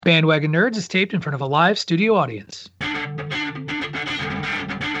Bandwagon Nerds is taped in front of a live studio audience.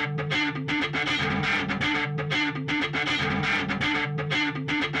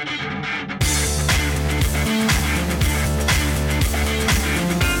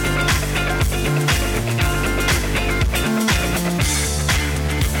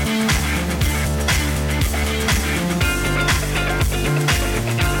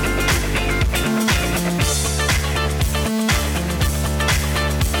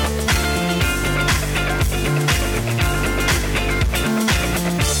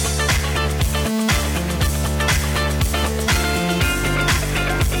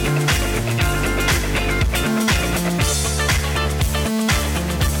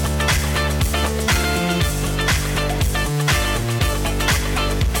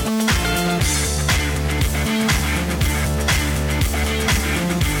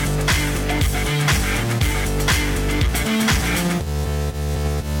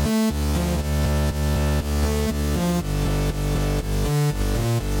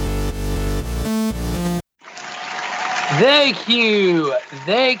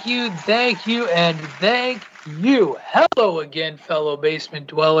 Thank you, and thank you. Hello again, fellow basement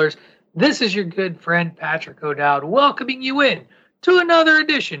dwellers. This is your good friend, Patrick O'Dowd, welcoming you in to another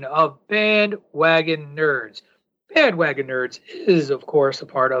edition of Bandwagon Nerds. Bandwagon Nerds is, of course, a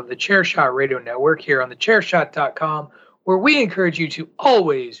part of the Chairshot Radio Network here on thechairshot.com, where we encourage you to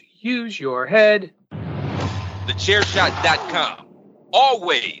always use your head. Thechairshot.com.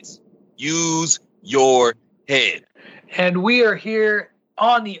 Always use your head. And we are here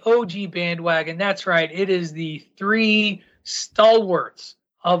on the OG bandwagon. That's right. It is the three stalwarts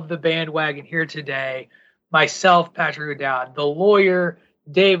of the bandwagon here today. Myself, Patrick O'Dowd, the lawyer,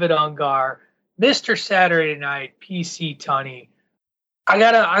 David Ungar, Mr. Saturday Night, PC Tunney. I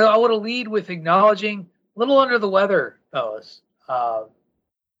want to lead with acknowledging a little under the weather, fellas.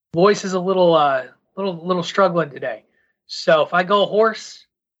 Voice is a little struggling today. So if I go hoarse,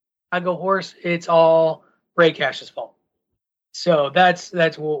 it's all Ray Cash's fault. So that's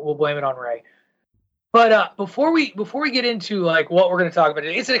we'll blame it on Ray. But before we get into like what we're going to talk about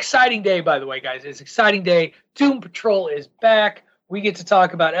today, it's an exciting day, by the way, guys. It's an exciting day. Doom Patrol is back. We get to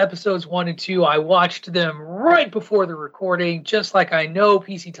talk about episodes 1 and 2. I watched them right before the recording, just like I know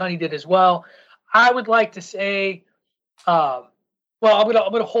PC Tunney did as well. I would like to say, I'm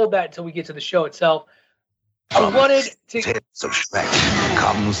gonna hold that until we get to the show itself. I wanted to. Tales of Shrek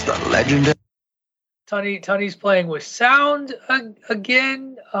comes the legendary. Tunney's playing with sound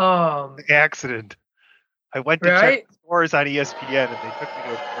again. Accident. I went to check the scores on ESPN and they took me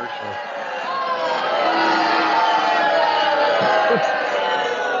to a commercial.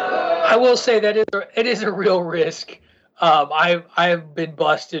 I will say that it is a real risk. I've been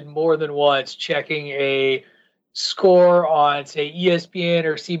busted more than once checking a score on, say, ESPN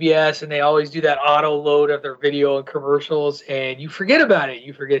or CBS, and they always do that auto load of their video and commercials, and you forget about it.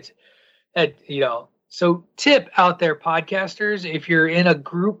 You forget that, So tip out there, podcasters, if you're in a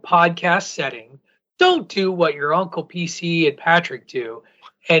group podcast setting, don't do what your Uncle PC and Patrick do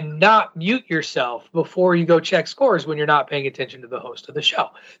and not mute yourself before you go check scores when you're not paying attention to the host of the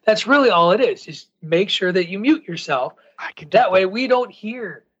show. That's really all it is. Just make sure that you mute yourself. That way we don't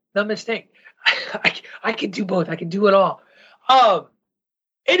hear the mistake. I can do both. I can do it all.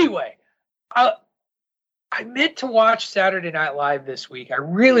 Anyway, I meant to watch Saturday Night Live this week. I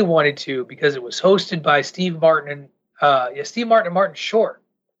really wanted to because it was hosted by Steve Martin and Martin Short,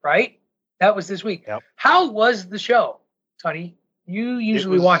 right? That was this week. Yep. How was the show, Tunney? You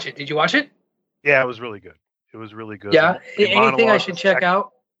usually watch it. Did you watch it? Yeah, it was really good. It was really good. Yeah. Anything I should check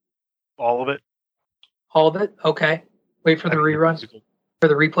out? All of it. All of it? Okay. Wait for the rerun? For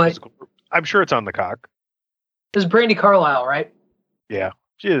the replay? I'm sure it's on the cock. This is Brandi Carlile, right? Yeah.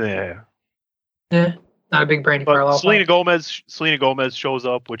 Yeah. Not a big Brandi Carlile. Selena Gomez shows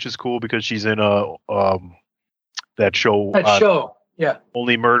up, which is cool because she's in that show. Yeah.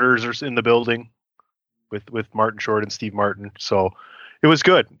 Only Murders are in the building with Martin Short and Steve Martin. So it was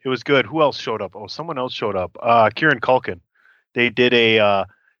good. Who else showed up? Oh, someone else showed up. Kieran Culkin. They did a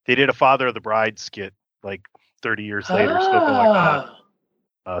Father of the Bride skit like 30 years later.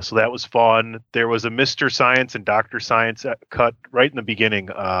 So that was fun. There was a Mr. Science and Dr. Science cut right in the beginning,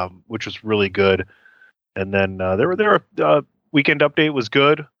 which was really good. And then Weekend Update was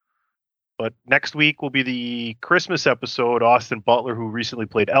good. But next week will be the Christmas episode. Austin Butler, who recently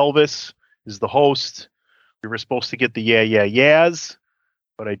played Elvis, is the host. We were supposed to get the Yeah Yeah Yeahs,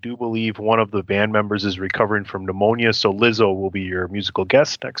 but I do believe one of the band members is recovering from pneumonia, so Lizzo will be your musical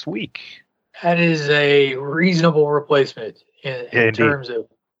guest next week. That is a reasonable replacement in terms of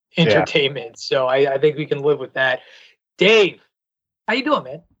entertainment. Yeah. So I think we can live with that. Dave, how you doing,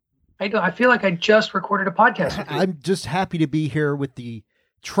 man? I feel like I just recorded a podcast with you. I'm just happy to be here with the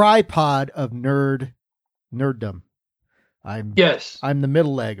tripod of nerddom. I'm the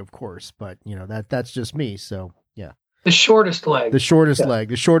middle leg, of course, but that's just me. So yeah, the shortest leg, the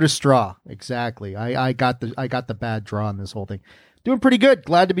shortest straw. Exactly. I got the bad draw on this whole thing. Doing pretty good.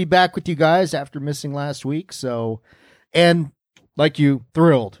 Glad to be back with you guys after missing last week. So, and like you,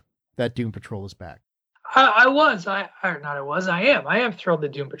 thrilled that Doom Patrol is back. I am thrilled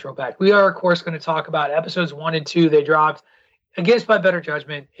that Doom Patrol back. We are, of course, going to talk about episodes 1 and 2. They dropped against my better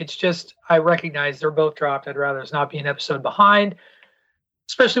judgment. It's just, I recognize they're both dropped. I'd rather us not be an episode behind,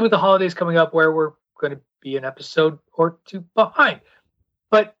 especially with the holidays coming up where we're going to be an episode or 2 behind.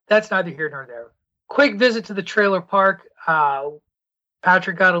 But that's neither here nor there. Quick visit to the trailer park.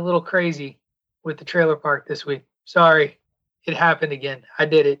 Patrick got a little crazy with the trailer park this week. Sorry, it happened again. I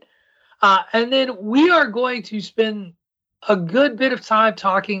did it. And then we are going to spend a good bit of time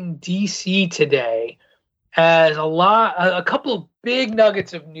talking DC today, as a couple of big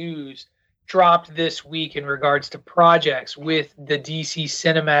nuggets of news dropped this week in regards to projects with the DC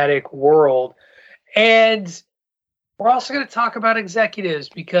cinematic world. And we're also going to talk about executives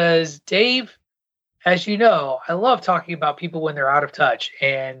because, Dave, as you know, I love talking about people when they're out of touch.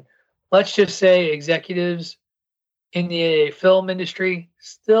 And let's just say executives in the film industry,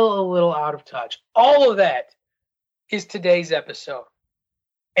 still a little out of touch. All of that is today's episode.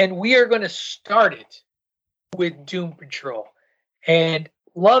 And we are going to start it with Doom Patrol. And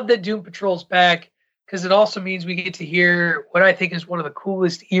love that Doom Patrol's back because it also means we get to hear what I think is one of the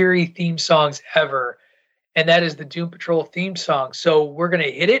coolest eerie theme songs ever. And that is the Doom Patrol theme song. So we're going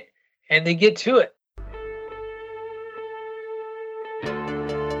to hit it and then get to it.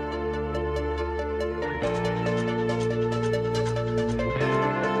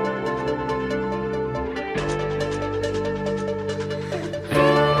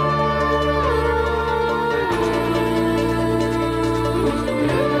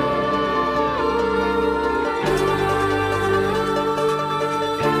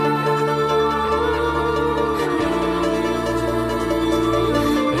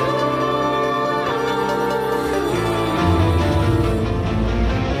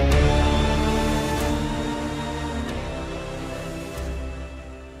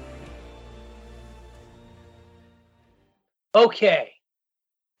 Okay,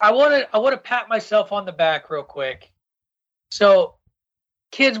 I want to pat myself on the back real quick. So,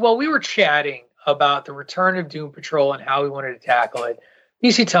 kids, while we were chatting about the return of Doom Patrol and how we wanted to tackle it,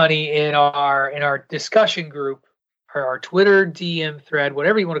 BC Tunney in our discussion group, or our Twitter DM thread,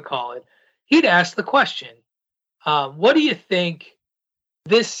 whatever you want to call it, he'd asked the question, what do you think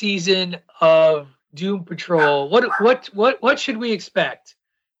this season of Doom Patrol? What should we expect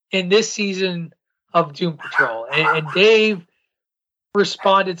in this season of Doom Patrol? And Dave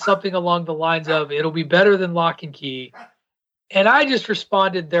responded something along the lines of, it'll be better than Lock and Key. And I just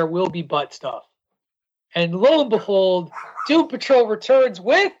responded, there will be butt stuff. And lo and behold, Doom Patrol returns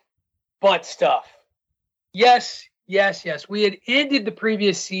with butt stuff. Yes. We had ended the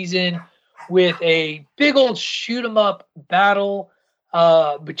previous season with a big old shoot 'em up battle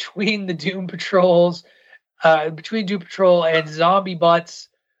between the Doom Patrols, between Doom Patrol and zombie butts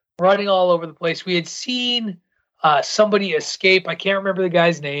running all over the place. We had seen somebody escape. I can't remember the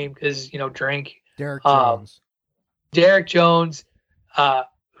guy's name because, drink. Derek Jones. Derek Jones,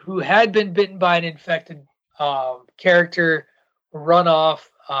 who had been bitten by an infected character, run off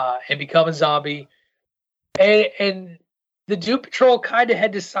and become a zombie. And the Doom Patrol kind of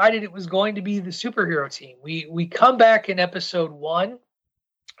had decided it was going to be the superhero team. We come back in episode 1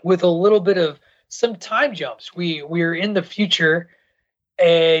 with a little bit of some time jumps. We're in the future,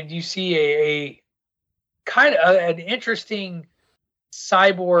 and you see a kind of an interesting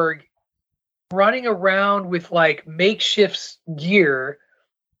cyborg running around with like makeshift gear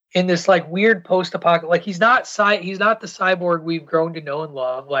in this like weird post-apocalyptic. Like he's not the cyborg we've grown to know and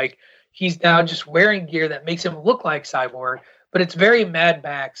love. Like he's now just wearing gear that makes him look like Cyborg, but it's very Mad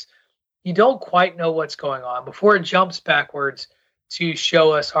Max. You don't quite know what's going on before it jumps backwards to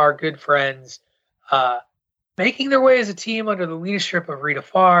show us our good friends making their way as a team under the leadership of Rita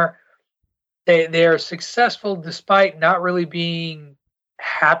Farr. They are successful despite not really being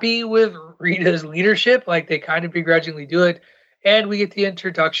happy with Rita's leadership. Like they kind of begrudgingly do it. And we get the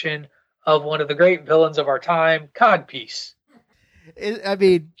introduction of one of the great villains of our time, Codpiece. I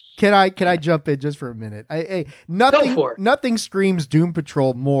mean, can I jump in just for a minute? Nothing screams Doom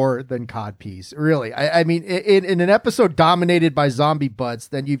Patrol more than Codpiece. Really. I mean, in an episode dominated by zombie butts,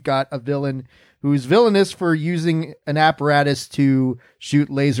 then you've got a villain who's villainous for using an apparatus to shoot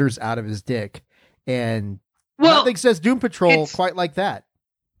lasers out of his dick. And nothing says Doom Patrol quite like that.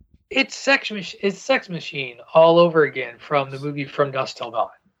 It's Sex Machine all over again from the movie From Dusk Till Dawn.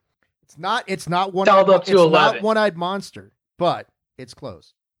 It's not one. Dialed up to 11. Not One-Eyed Monster, but it's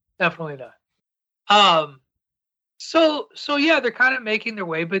close. Definitely not. So yeah, they're kind of making their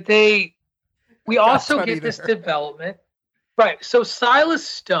way, but we also get this development. Right. So Silas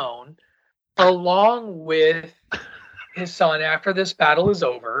Stone, along with his son, after this battle is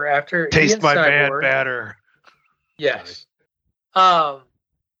over, after Taste My Man batter. Yes. We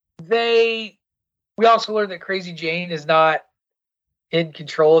also learned that Crazy Jane is not in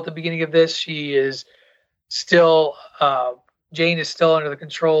control at the beginning of this. She is still Jane is still under the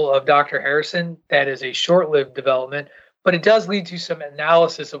control of Dr. Harrison. That is a short-lived development, but it does lead to some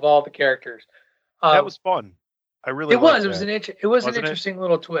analysis of all the characters. That was fun. I really. It was. It was an interesting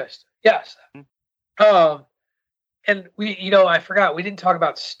little twist. Yes. Mm-hmm. And I forgot we didn't talk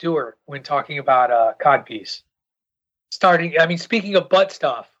about Stewart when talking about Codpiece. Speaking of butt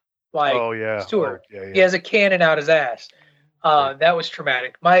stuff, like Stewart, he has a cannon out his ass. That was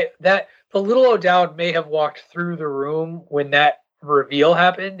traumatic. The little O'Dowd may have walked through the room when that reveal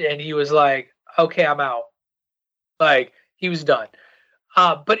happened, and he was like, "Okay, I'm out." Like he was done.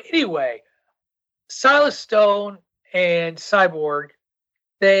 But anyway, Silas Stone and Cyborg,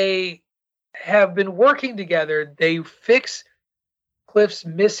 they have been working together. They fix Cliff's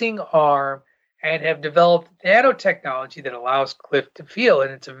missing arm and have developed nanotechnology that allows Cliff to feel.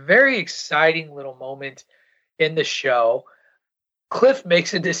 And it's a very exciting little moment in the show. Cliff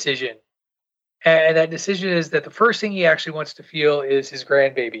makes a decision. And that decision is that the first thing he actually wants to feel is his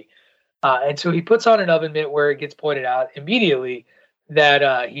grandbaby. And so he puts on an oven mitt where it gets pointed out immediately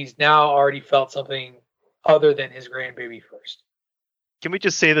that he's now already felt something other than his grandbaby first. Can we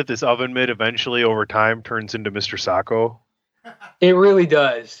just say that this oven mitt eventually over time turns into Mr. Sacco? It really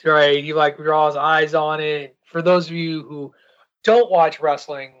does, right? He draws eyes on it. For those of you who don't watch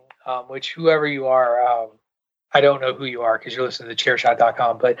wrestling, which whoever you are, I don't know who you are because you're listening to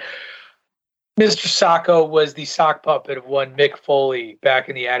thechairshot.com, but Mr. Sacco was the sock puppet of one Mick Foley back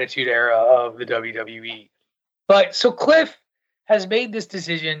in the Attitude Era of the WWE. But so Cliff has made this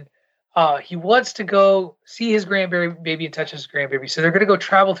decision. He wants to go see his grandbaby and touch his grandbaby. So they're going to go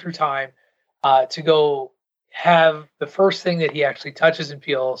travel through time to go have the first thing that he actually touches and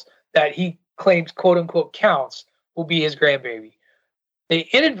feels that he claims, quote unquote, counts will be his grandbaby. They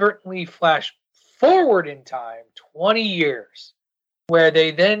inadvertently flash forward in time 20 years, where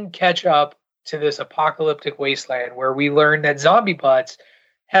they then catch up to this apocalyptic wasteland where we learn that zombie butts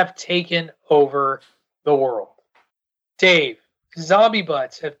have taken over the world. Dave, zombie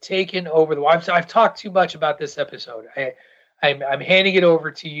butts have taken over the world. I've talked too much about this episode. I'm handing it over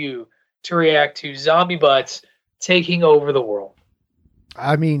to you to react to zombie butts taking over the world.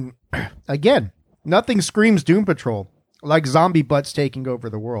 I mean, again, nothing screams Doom Patrol like zombie butts taking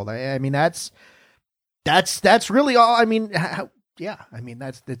over the world. I mean, that's really all. I mean,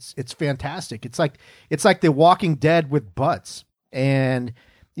 it's fantastic. It's like The Walking Dead with butts, and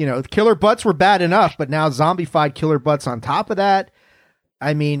killer butts were bad enough, but now zombified killer butts on top of that.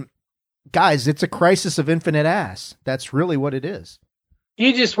 I mean, guys, it's a crisis of infinite ass. That's really what it is.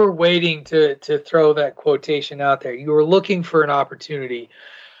 You just were waiting to throw that quotation out there. You were looking for an opportunity.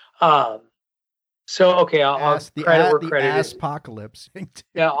 I'll credit where credit is. Apocalypse.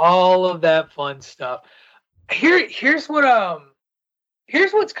 Yeah, all of that fun stuff. Here's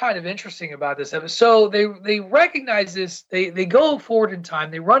what's kind of interesting about this episode. So they recognize this. They go forward in time.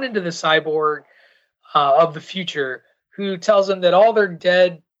 They run into the cyborg of the future, who tells them that all their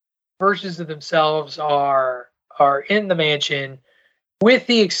dead versions of themselves are in the mansion, with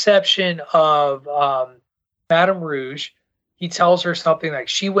the exception of Madame Rouge. He tells her something like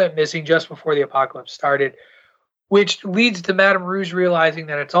she went missing just before the apocalypse started, which leads to Madame Rouge realizing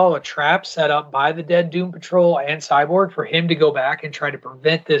that it's all a trap set up by the dead Doom Patrol and Cyborg for him to go back and try to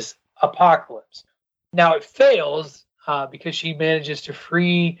prevent this apocalypse. Now it fails because she manages to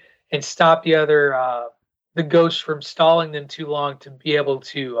free and stop the ghost from stalling them too long to be able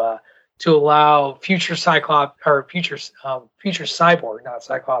to allow future Cyclops or future Cyborg, not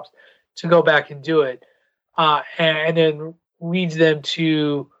Cyclops, to go back and do it, and then leads them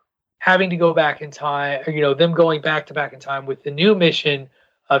to having to go back in time, them going back in time with the new mission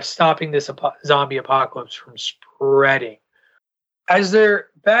of stopping this zombie apocalypse from spreading. As they're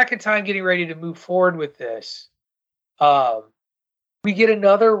back in time getting ready to move forward with this, we get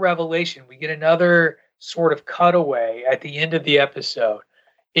another revelation. We get another sort of cutaway at the end of the episode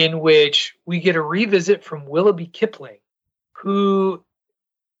in which we get a revisit from Willoughby Kipling, who,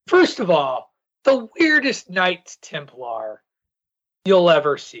 first of all, the weirdest Knights Templar you'll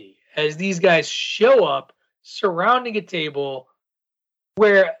ever see, as these guys show up surrounding a table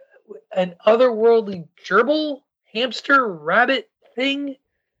where, an otherworldly gerbil, hamster, rabbit thing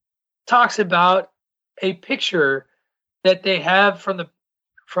talks about a picture that they have from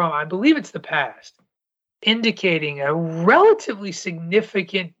I believe it's the past, indicating a relatively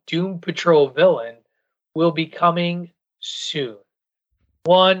significant Doom Patrol villain will be coming soon.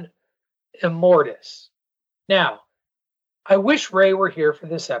 One, Immortus. Now, I wish Ray were here for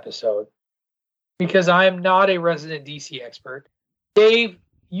this episode because I am not a resident DC expert. Dave,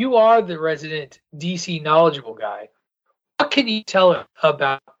 you are the resident DC knowledgeable guy. What can you tell us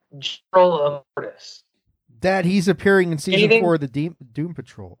about General Immortus? That he's appearing in season 4 of the Doom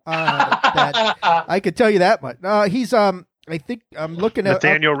Patrol. That, I could tell you that much. He's I think I'm looking at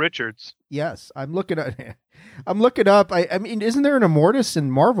Nathaniel Richards. Yes, I'm looking up. I mean, isn't there an Immortus in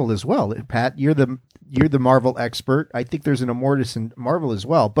Marvel as well? Pat, you're the Marvel expert. I think there's an Immortus in Marvel as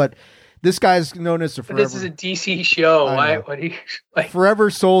well. But this guy's known as the Forever. This is a DC show. What do you like? Forever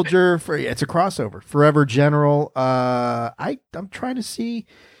Soldier. It's a crossover. Forever General. I'm trying to see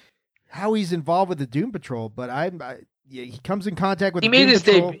how he's involved with the Doom Patrol, but he comes in contact with. He made his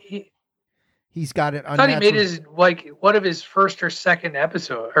debut. He's got it. I thought he made his one of his first or second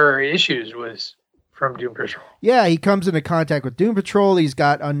episode or issues was from Doom Patrol. Yeah, he comes into contact with Doom Patrol. He's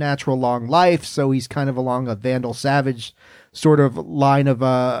got unnatural long life, so he's kind of along a Vandal Savage sort of line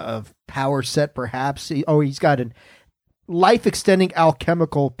of power set, perhaps. He's got a life extending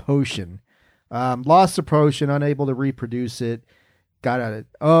alchemical potion. Lost the potion, unable to reproduce it. Here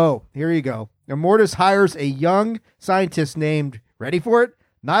you go. Immortus hires a young scientist named, ready for it,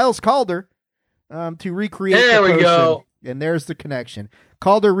 Niles Calder, to recreate the potion. There we go. And there's the connection.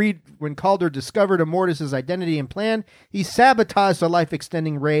 When Calder discovered Immortus' identity and plan, he sabotaged the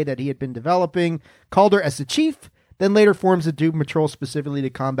life-extending ray that he had been developing. Calder, as the chief, then later forms the Doom Patrol specifically to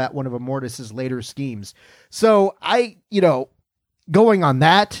combat one of Immortus' later schemes. So going on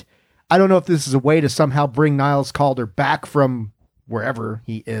that, I don't know if this is a way to somehow bring Niles Calder back from wherever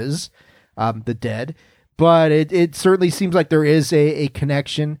he is, the dead. But it certainly seems like there is a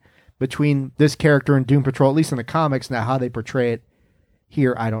connection between this character and Doom Patrol, at least in the comics. Now, how they portray it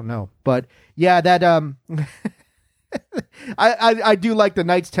here, I don't know. But yeah, that I do like the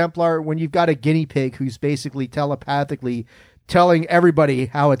Knights Templar when you've got a guinea pig who's basically telepathically telling everybody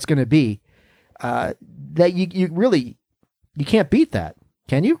how it's going to be. That you can't beat that,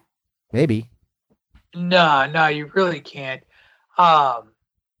 can you? Maybe. No, you really can't. I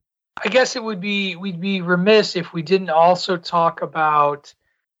guess we'd be remiss if we didn't also talk about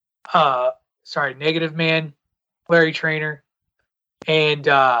Negative Man, Larry Trainer, and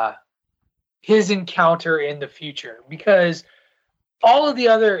his encounter in the future, because all of the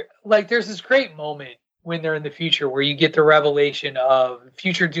other, there's this great moment when they're in the future where you get the revelation of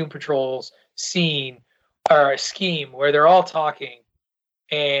future Doom Patrol's scene or a scheme where they're all talking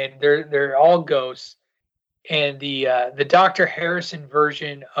and they're all ghosts. And the Dr. Harrison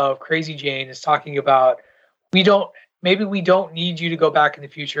version of Crazy Jane is talking about maybe we don't need you to go back in the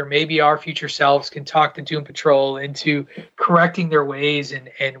future. Maybe our future selves can talk the Doom Patrol into correcting their ways,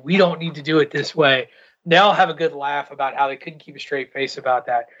 and we don't need to do it this way. They all have a good laugh about how they couldn't keep a straight face about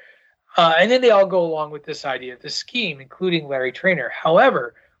that. And then they all go along with this idea of the scheme, including Larry Trainer.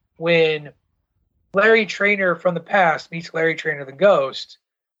 However, when Larry Trainer from the past meets Larry Trainer the Ghost,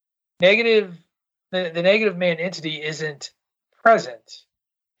 the Negative Man entity isn't present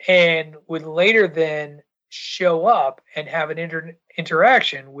and would later then show up and have an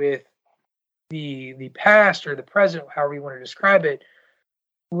interaction with the past or the present, however you want to describe it,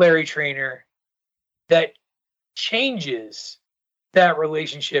 Larry Trainer, that changes that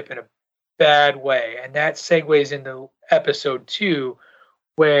relationship in a bad way. And that segues into episode 2,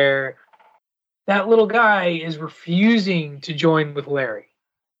 where that little guy is refusing to join with Larry.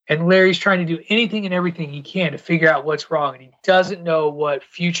 And Larry's trying to do anything and everything he can to figure out what's wrong. And he doesn't know what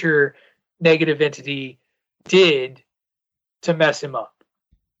future negative entity did to mess him up.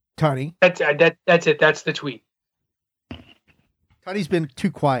 Tony. That's it. That's the tweet. Tony's been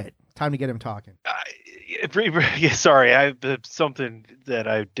too quiet. Time to get him talking. Sorry, something that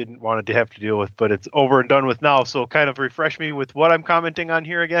I didn't want to have to deal with, but it's over and done with now. So kind of refresh me with what I'm commenting on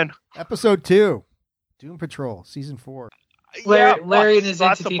here again. Episode 2, Doom Patrol, season 4. Larry and his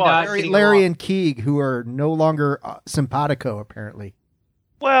entity not Larry and Keeg, who are no longer simpatico, apparently.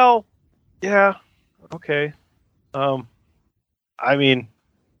 Well, yeah, okay. I mean,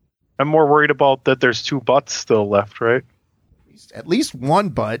 I'm more worried about that there's 2 butts still left, right? At least one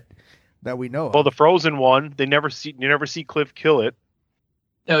butt that we know of. Well, the frozen one, you never see Cliff kill it.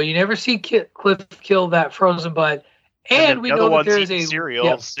 No, you never see Cliff kill that frozen butt. And we know that there's a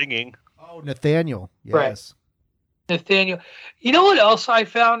cereal singing. Oh, Nathaniel. Yes. Right. Nathaniel. You know what else I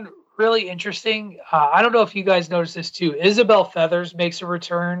found really interesting? I don't know if you guys noticed this too. Isabel Feathers makes a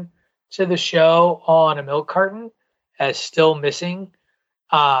return to the show on a milk carton as still missing.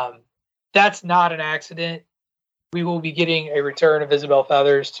 That's not an accident. We will be getting a return of Isabel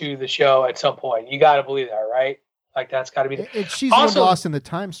Feathers to the show at some point. You got to believe that, right? Like that's got to be. She's also lost in the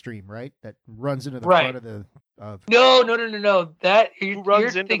time stream, right? That runs into the front of the. No. That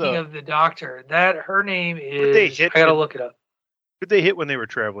you're thinking of the Doctor. That her name is. I gotta look it up. Who did they hit when they were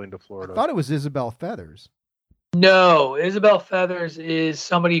traveling to Florida? I thought it was Isabel Feathers. No, Isabel Feathers is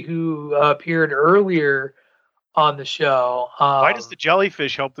somebody who appeared earlier on the show. Why does the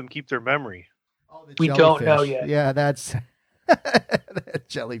jellyfish help them keep their memory? We don't know yet. Yeah, that's that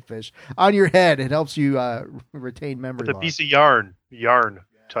jellyfish on your head. It helps you retain memory. With a piece of yarn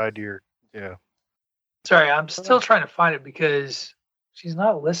tied to your Sorry, I'm still trying to find it because she's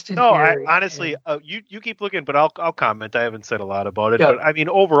not listed. No, here. Honestly, you keep looking, but I'll comment. I haven't said a lot about it, but I mean,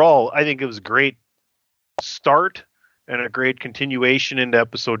 overall, I think it was a great start and a great continuation into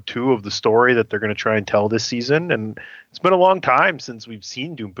episode 2 of the story that they're going to try and tell this season. And it's been a long time since we've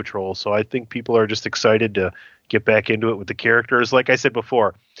seen Doom Patrol, so I think people are just excited to get back into it with the characters. Like I said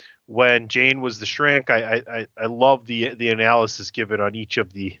before, when Jane was the shrink, I love the analysis given on each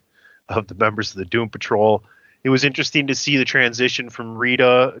of the members of the Doom Patrol. It was interesting to see the transition from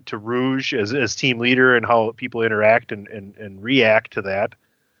Rita to Rouge as team leader and how people interact and react to that.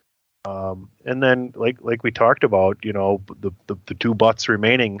 And then, like we talked about, the 2 butts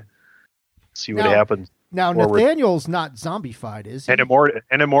remaining. See what happens. Now Nathaniel's not zombified, is he? And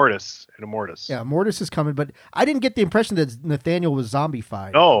Immortus. Yeah, Immortus is coming, but I didn't get the impression that Nathaniel was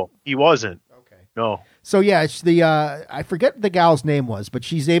zombified. No, he wasn't. Okay. No. So yeah, it's the I forget what the gal's name was, but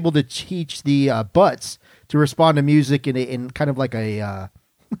she's able to teach the butts to respond to music in kind of like a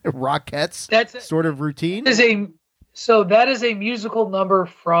Rockettes sort of routine. That is a musical number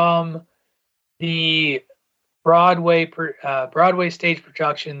from the Broadway stage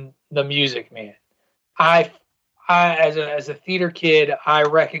production, The Music Man. I as a theater kid, I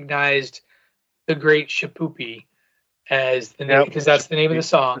recognized the great Shapoopy as the name because that's the name of the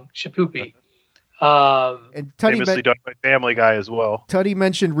song, Shapoopy. And famously done by Family Guy as well. Tuddy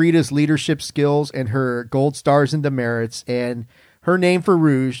mentioned Rita's leadership skills and her gold stars and demerits, and her name for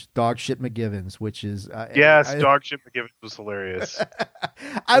Rouge, Dog Shit McGivens, which is Dog Shit McGivens was hilarious.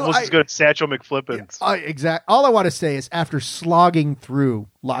 Almost as good as Satchel McFlippins. Exactly. All I want to say is, after slogging through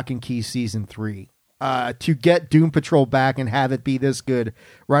Lock and Key season 3, to get Doom Patrol back and have it be this good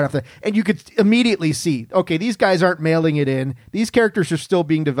right off and you could immediately see, okay, these guys aren't mailing it in. These characters are still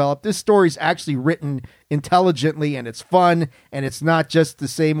being developed. This story's actually written intelligently and it's fun and it's not just the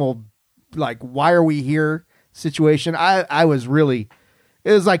same old, like, why are we here situation. I was really,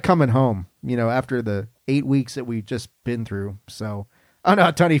 it was like coming home, after the 8 weeks that we've just been through. So I don't know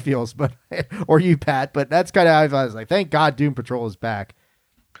how Tony feels, but, or you, Pat, but that's kind of how I was like, thank God Doom Patrol is back.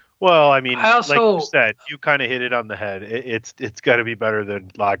 Well, I mean, like you said, you kind of hit it on the head. It's got to be better than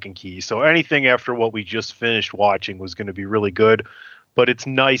Lock and Key. So anything after what we just finished watching was going to be really good. But it's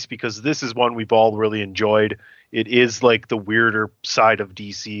nice because this is one we've all really enjoyed. It is like the weirder side of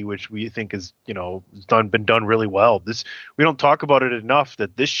DC, which we think is, been done really well. We don't talk about it enough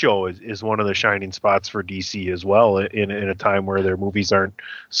that this show is one of the shining spots for DC as well in a time where their movies aren't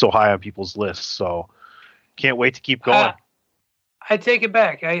so high on people's lists. So can't wait to keep going. I take it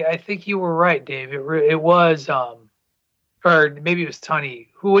back. I think you were right, Dave. It was, or maybe it was Tunney,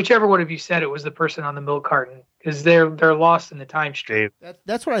 whichever one of you said it was the person on the milk carton, because they're lost in the time stream.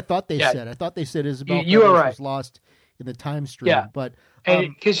 That's what I thought they said. I thought they said Isabel you were right. was lost in the time stream. Yeah, but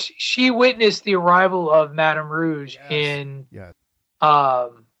because she witnessed the arrival of Madame Rouge in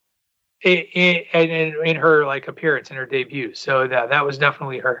her like appearance in her debut. So that was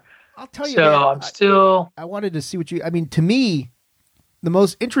definitely her. I'll tell you. So I wanted to see to me, the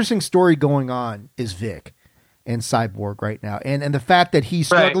most interesting story going on is Vic and Cyborg right now. And the fact that he's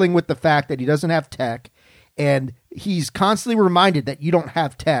struggling with the fact that he doesn't have tech, and he's constantly reminded that you don't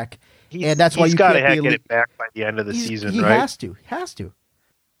have tech. And that's why you can't get it back by the end of the season, right? He has to.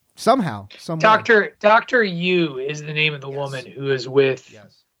 Somehow. Dr. Yu is the name of the woman who is with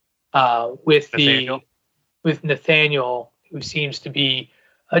Nathaniel, who seems to be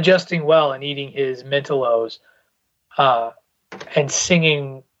adjusting well and eating his Mentos, and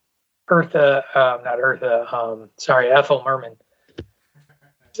singing Ethel Merman.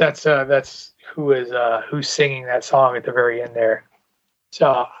 That's who's singing that song at the very end there.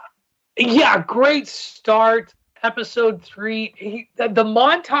 So yeah, great start. Episode 3, the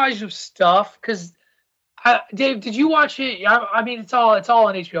montage of stuff. Because Dave, did you watch it? I mean, it's all on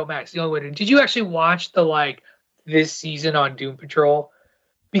HBO Max. The only way did you actually watch this season on Doom Patrol?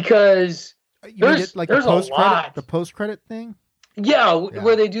 because there's like there's the a lot. the post credit thing. Yeah,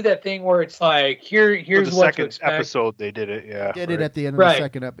 where they do that thing where it's like here's the what second to expect. episode they did it. Yeah, Did it at the end of the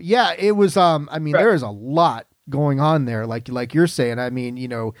second episode. Yeah, it was. I mean, there is a lot going on there. Like you're saying. I mean,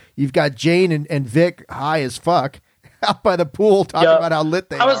 you've got Jane and Vic high as fuck out by the pool talking about how lit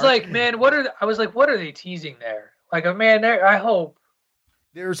they are. I was like, man, what are they teasing there? Like, man, I hope.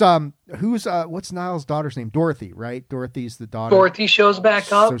 There's what's Niles' daughter's name? Dorothy, right? Dorothy's the daughter. Dorothy shows back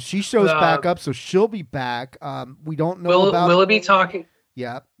up. So she shows back up. So she'll be back. We don't know Will it be talking?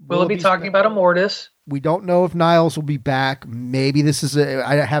 Yeah. Will it be talking about Immortus? We don't know if Niles will be back. Maybe this is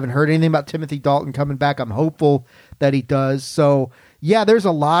I haven't heard anything about Timothy Dalton coming back. I'm hopeful that he does. So yeah, there's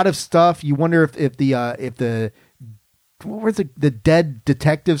a lot of stuff. You wonder if the what were the Dead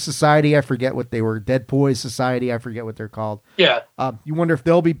Detective Society? I forget what they were. Dead Boys Society. I forget what they're called. Yeah. You wonder if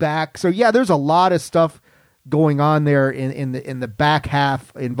they'll be back. So yeah, there's a lot of stuff going on there in the back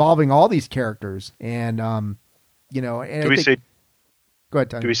half involving all these characters. And And do we say? Go ahead,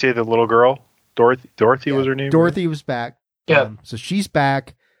 Tony. Do we say the little girl? Dorothy was her name. Dorothy was back. Yeah. So she's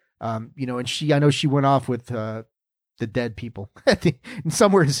back. And I know she went off with the dead people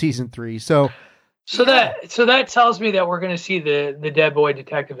somewhere in season 3. So that tells me that we're going to see the Dead Boy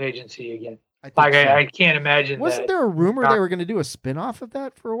Detective Agency again. I can't imagine. Wasn't there a rumor they were going to do a spinoff of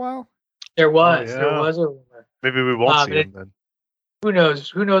that for a while? There was. Oh, yeah. There was a rumor. Maybe we won't see him then. Who knows?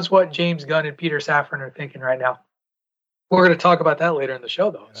 Who knows what James Gunn and Peter Safran are thinking right now? We're going to talk about that later in the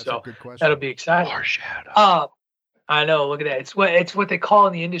show, though. That's so a good question. That'll be exciting. I know. Look at that. It's what they call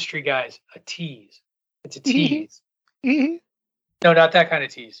in the industry, guys, a tease. It's a tease. No, not that kind of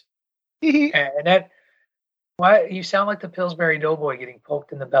tease. And that, why you sound like the Pillsbury Doughboy getting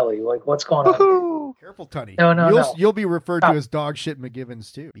poked in the belly? Like, what's going on? Careful, Tunny. No. You'll be referred to as dog shit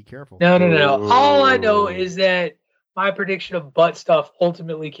McGivens too. Be careful. No. All I know is that my prediction of butt stuff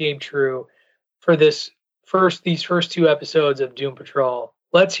ultimately came true for these first 2 episodes of Doom Patrol.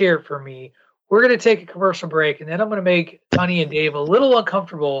 Let's hear it from me. We're going to take a commercial break, and then I'm going to make Tunny and Dave a little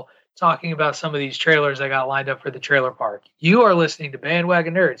uncomfortable talking about some of these trailers I got lined up for the trailer park. You are listening to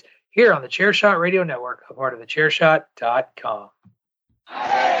Bandwagon Nerds here on the Chairshot Radio Network, a part of the Chairshot.com. 8,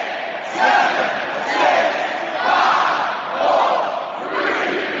 7, 6, 5, 4,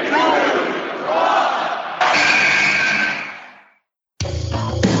 3, 2,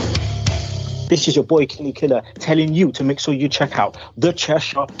 1. This is your boy Kenny Killer telling you to make sure you check out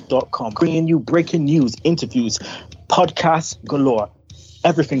thechairshot.com, bringing you breaking news, interviews, podcasts galore,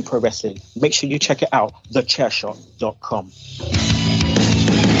 everything pro wrestling. Make sure you check it out, thechairshot.com.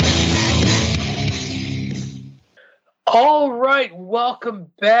 All right, welcome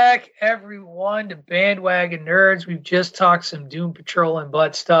back, everyone, to Bandwagon Nerds. We've just talked some Doom Patrol and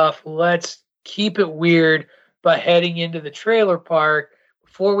butt stuff. Let's keep it weird by heading into the trailer park.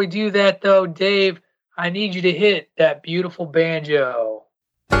 Before we do that, though, Dave, I need you to hit that beautiful banjo.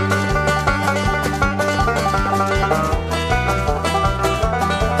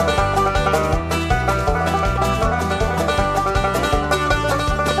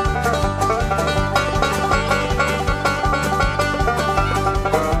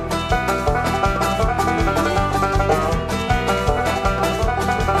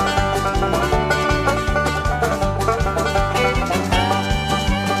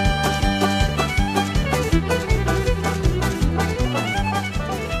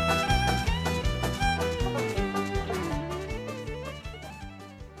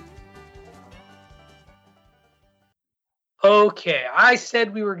 Okay, I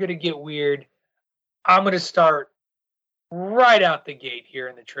said we were going to get weird. I'm going to start right out the gate here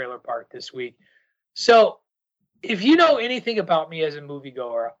in the trailer park this week. So, if you know anything about me as a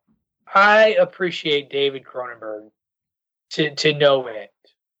moviegoer, I appreciate David Cronenberg to no end.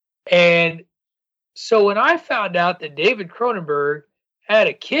 And so when I found out that David Cronenberg had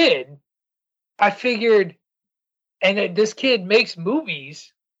a kid, I figured, and that this kid makes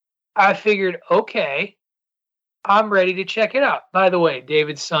movies, I figured, okay, I'm ready to check it out. By the way,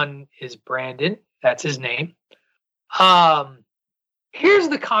 David's son is Brandon. That's his name. Here's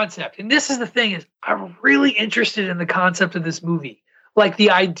the concept. And this is the thing is I'm really interested in the concept of this movie. Like the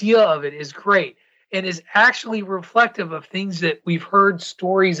idea of it is great and is actually reflective of things that we've heard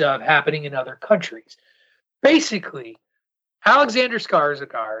stories of happening in other countries. Basically, Alexander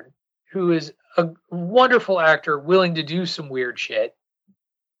Skarsgård, who is a wonderful actor willing to do some weird shit,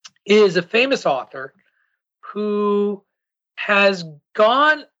 is a famous author who has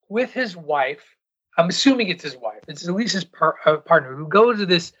gone with his wife. I'm assuming it's his wife. It's at least his partner who goes to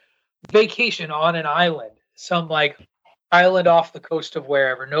this vacation on an island, some like island off the coast of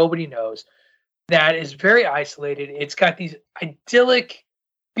wherever, nobody knows, that is very isolated. It's got these idyllic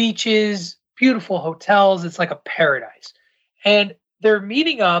beaches, beautiful hotels. It's like a paradise. And they're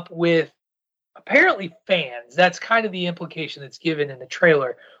meeting up with apparently fans. That's kind of the implication that's given in the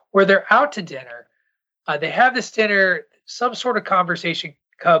trailer, where they're out to dinner. They have this dinner, some sort of conversation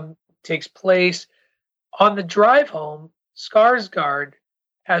takes place. On the drive home, Skarsgård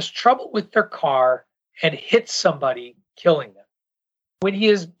has trouble with their car and hits somebody, killing them. When he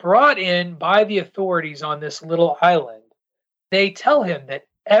is brought in by the authorities on this little island, they tell him that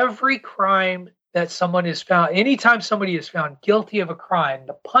every crime that someone is found, anytime somebody is found guilty of a crime,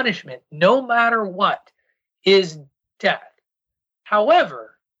 the punishment, no matter what, is death.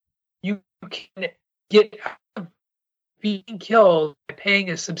 However, you can get out of being killed by paying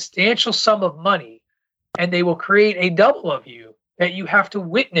a substantial sum of money, and they will create a double of you that you have to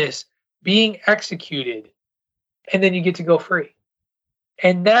witness being executed, and then you get to go free.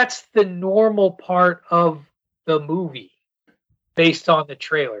 And that's the normal part of the movie based on the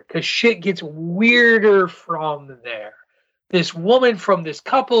trailer, because shit gets weirder from there. This woman from this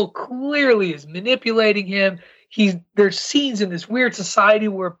couple clearly is manipulating him. There's scenes in this weird society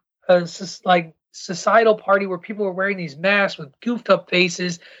where like societal party where people are wearing these masks with goofed up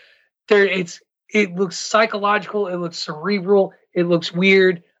faces. It looks psychological, it looks cerebral, it looks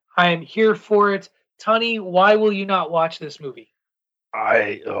weird. I am here for it. Tunney, why will you not watch this movie?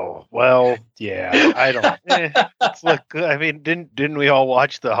 I don't. Look, I mean, didn't we all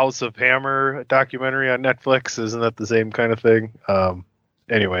watch the House of Hammer documentary on Netflix? Isn't that the same kind of thing?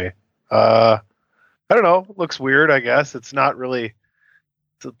 Anyway, I don't know. It looks weird, I guess. It's not really.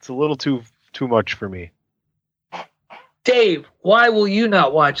 It's a little too much for me. Dave, why will you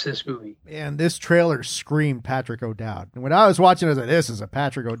not watch this movie? Man, this trailer screamed Patrick O'Dowd. And when I was watching it, I was like, this is a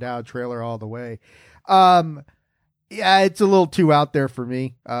Patrick O'Dowd trailer all the way. Yeah, it's a little too out there for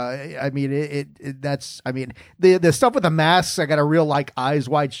me. I mean, the stuff with the masks, I got a real like Eyes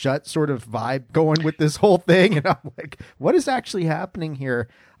Wide Shut sort of vibe going with this whole thing. And I'm like, what is actually happening here?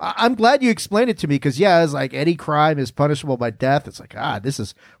 I'm glad you explained it to me, because it's like any crime is punishable by death. It's like, this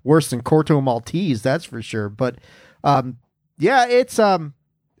is worse than Corto Maltese, that's for sure. But it's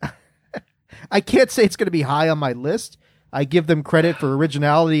I can't say it's going to be high on my list. I give them credit for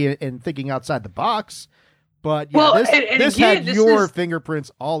originality and thinking outside the box. But this had your fingerprints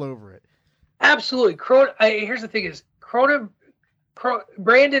all over it. Absolutely. Here's the thing: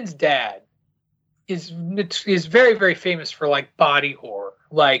 Brandon's dad is very, very famous for like body horror,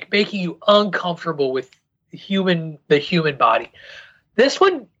 like making you uncomfortable with the human body. This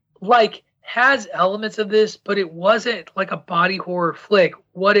one like has elements of this, but it wasn't like a body horror flick.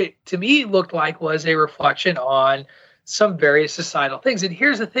 What it to me looked like was a reflection on some various societal things. And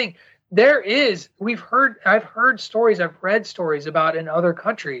here's the thing. I've heard stories, I've read stories about in other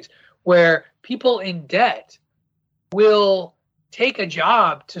countries where people in debt will take a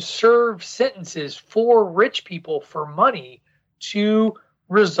job to serve sentences for rich people for money to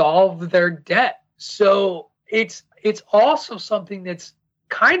resolve their debt. So it's also something that's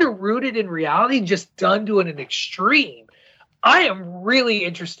kind of rooted in reality, just done to an extreme. I am really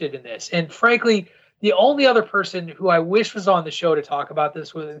interested in this. And frankly, the only other person who I wish was on the show to talk about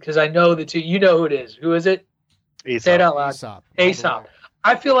this with, because I know that you know who it is. Who is it? Aesop. Say it out loud. Aesop.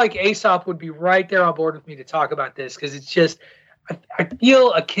 I feel like Aesop would be right there on board with me to talk about this, because it's just, I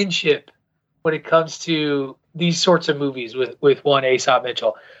feel a kinship when it comes to these sorts of movies with one Aesop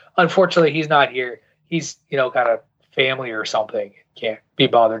Mitchell. Unfortunately, he's not here. He's, got a family or something. Can't be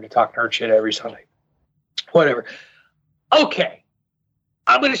bothered to talk nerd shit every Sunday. Whatever. Okay.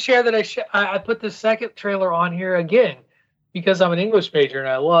 I'm going to share that I put the second trailer on here again because I'm an English major and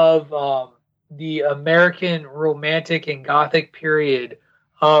I love the American Romantic and Gothic period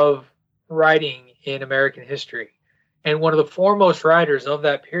of writing in American history. And one of the foremost writers of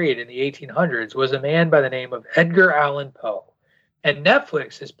that period in the 1800s was a man by the name of Edgar Allan Poe. And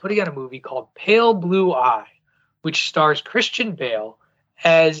Netflix is putting out a movie called Pale Blue Eye, which stars Christian Bale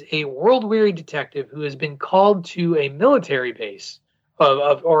as a world-weary detective who has been called to a military base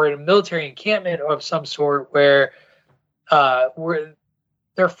or a military encampment of some sort where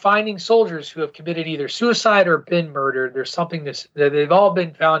they're finding soldiers who have committed either suicide or been murdered. There's something that they've all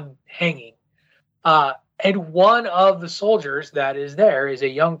been found hanging. And one of the soldiers that is there is a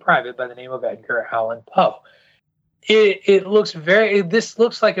young private by the name of Edgar Allan Poe. This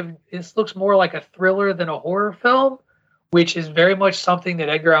looks more like a thriller than a horror film, which is very much something that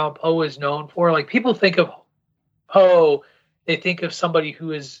Edgar Allan Poe is known for. Like, people think of Poe, they think of somebody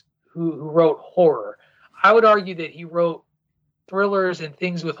who wrote horror. I would argue that he wrote thrillers and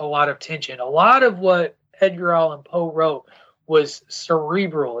things with a lot of tension. A lot of what Edgar Allan Poe wrote was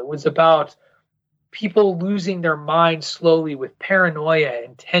cerebral. It was about people losing their minds slowly with paranoia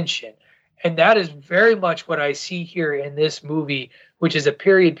and tension. And that is very much what I see here in this movie, which is a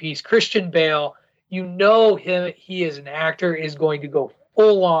period piece. Christian Bale, you know him, he is an actor, is going to go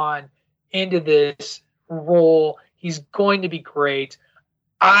full on into this role. He's going to be great.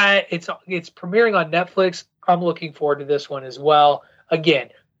 It's premiering on Netflix. I'm looking forward to this one as well. Again,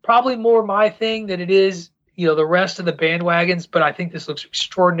 probably more my thing than it is, the rest of the bandwagons, but I think this looks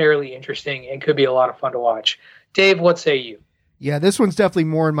extraordinarily interesting and could be a lot of fun to watch. Dave, what say you? Yeah, this one's definitely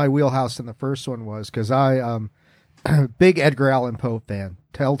more in my wheelhouse than the first one was, because I big Edgar Allan Poe fan.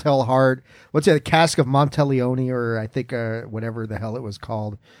 Telltale Heart. What's it? The Cask of Monteleone, or I think whatever the hell it was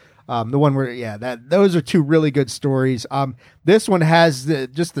called. The one where those are two really good stories. This one has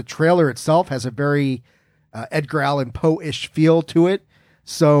just the trailer itself has a very Edgar Allan Poe-ish feel to it.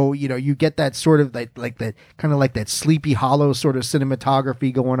 So, you get that sort of like that Sleepy Hollow sort of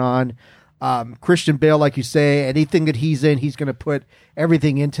cinematography going on. Christian Bale, like you say, anything that he's in, he's going to put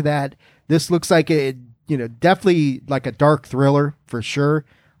everything into that. This looks like definitely like a dark thriller for sure.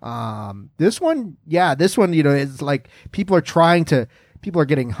 This one, is like people are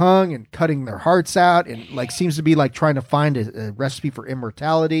getting hung and cutting their hearts out, and like seems to be like trying to find a recipe for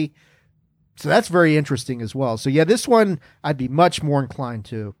immortality. So that's very interesting as well. So yeah, this one I'd be much more inclined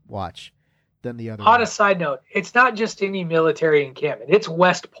to watch than the other. On a side note, it's not just any military encampment. It's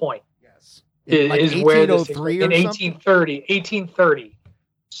West Point. Yes. Is where this is in 1830.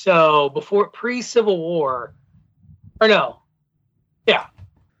 So pre-Civil War, or no. Yeah.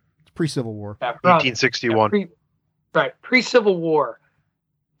 It's pre-Civil War. 1861. Pre-Civil War.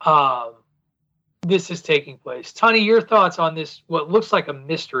 This is taking place. Tony, your thoughts on this, what looks like a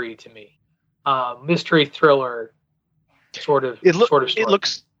mystery to me. Mystery thriller sort of story.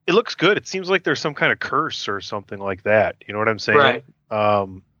 It looks good. It seems like there's some kind of curse or something like that. You know what I'm saying? Right.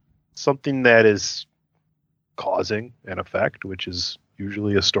 Something that is causing an effect, which is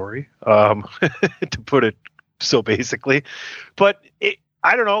usually a story, to put it so basically. But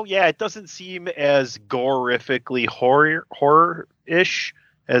I don't know. Yeah, it doesn't seem as gorifically horror-ish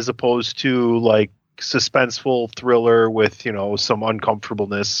as opposed to like suspenseful thriller with, some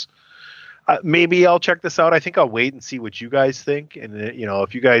uncomfortableness. Maybe I'll check this out. I think I'll wait and see what you guys think. And,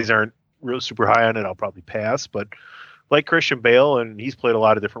 if you guys aren't real super high on it, I'll probably pass. But like Christian Bale, and he's played a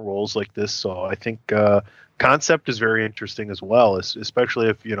lot of different roles like this. So I think concept is very interesting as well, especially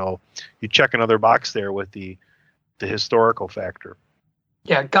if, you check another box there with the historical factor.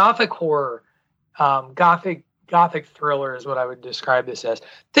 Yeah, gothic horror, gothic thriller is what I would describe this as.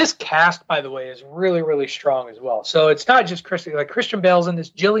 This cast, by the way, is really, really strong as well. So it's not just Christian Bale's in this.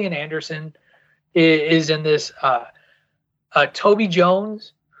 Gillian Anderson is in this. Toby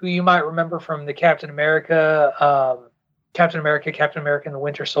Jones, who you might remember from the Captain America and the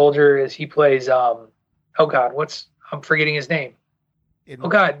Winter Soldier, is he plays. I'm forgetting his name.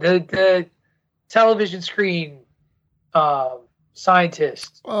 The television screen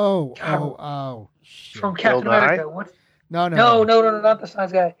scientist. From Captain America. What? No, not the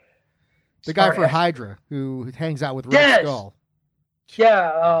science guy. The guy for Hydra who hangs out with Red Skull.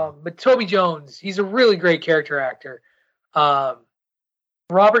 Yeah, but Toby Jones, he's a really great character actor.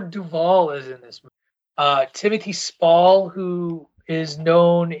 Robert Duvall is in this movie. Timothy Spall, who is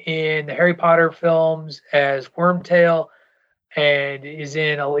known in the Harry Potter films as Wormtail, and he's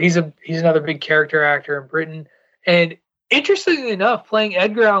another big character actor in Britain. And interestingly enough, playing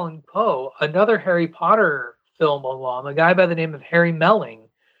Edgar Allan Poe, another Harry Potter film alum, a guy by the name of Harry Melling,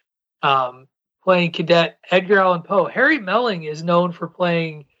 playing Cadet Edgar Allan Poe. Harry Melling is known for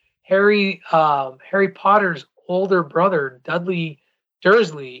playing Harry Potter's older brother, Dudley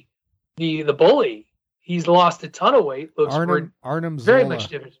Dursley, the bully. He's lost a ton of weight. Looks Arnim very Zola. much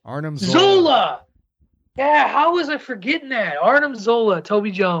different. Arnim Zola. Yeah, how was I forgetting that? Arnim Zola,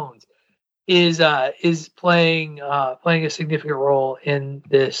 Toby Jones, is playing a significant role in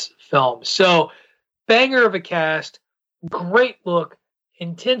this film. So, banger of a cast, great look,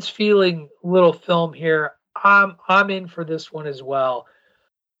 intense feeling little film here. I'm in for this one as well.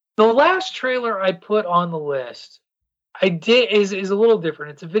 The last trailer I put on the list is a little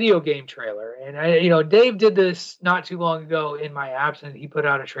different. It's a video game trailer, and Dave did this not too long ago in my absence. He put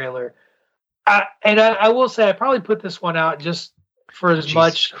out a trailer, and I will say I probably put this one out just for as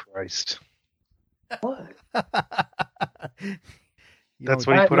much. Christ. What? That's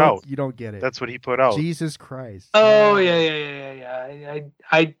what he put out. You don't get it. That's what he put out. Jesus Christ. Oh yeah.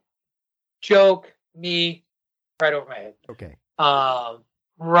 I joke me right over my head. Okay.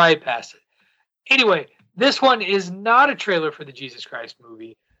 Right past it. Anyway, this one is not a trailer for the Jesus Christ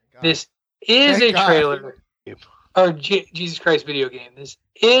movie. This is a trailer. Or Jesus Christ video game. This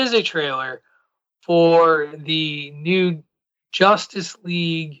is a trailer for the new Justice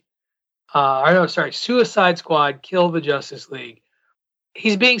League. Suicide Squad, Kill the Justice League.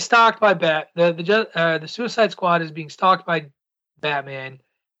 He's being stalked by the Suicide Squad is being stalked by Batman.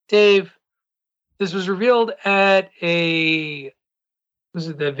 Dave, this was revealed at a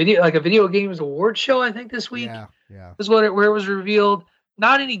video games award show, I think, this week. Yeah. Is where it was revealed.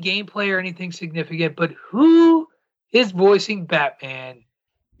 Not any gameplay or anything significant, but who is voicing Batman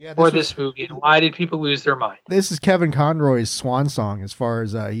for this movie, and why did people lose their mind? This is Kevin Conroy's swan song as far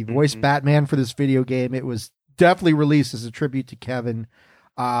as he voiced Batman for this video game. It was definitely released as a tribute to Kevin.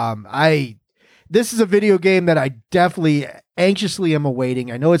 This is a video game that I definitely anxiously am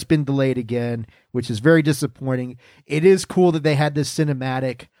awaiting. I know it's been delayed again, which is very disappointing. It is cool that they had this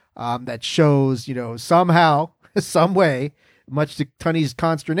cinematic that shows, somehow, some way, much to Tunney's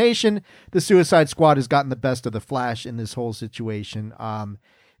consternation, the Suicide Squad has gotten the best of the Flash in this whole situation.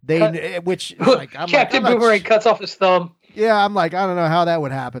 Captain Boomerang cuts off his thumb. Yeah, I'm like, I don't know how that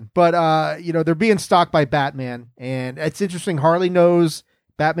would happen. But, they're being stalked by Batman. And it's interesting. Harley knows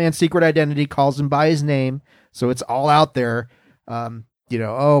Batman's secret identity, calls him by his name. So it's all out there.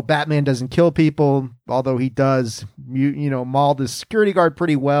 Batman doesn't kill people, although he does, maul the security guard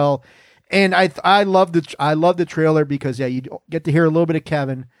pretty well. And I love the trailer because, you get to hear a little bit of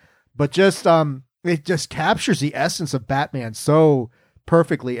Kevin, but just, it just captures the essence of Batman so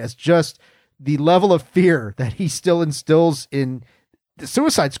perfectly as just the level of fear that he still instills in the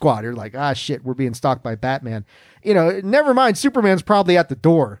Suicide Squad. You're like, shit, we're being stalked by Batman. Never mind, Superman's probably at the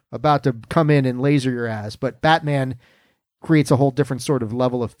door about to come in and laser your ass, but Batman creates a whole different sort of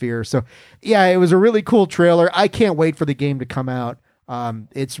level of fear. So yeah, it was a really cool trailer. I can't wait for the game to come out.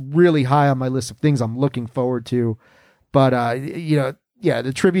 It's really high on my list of things I'm looking forward to, but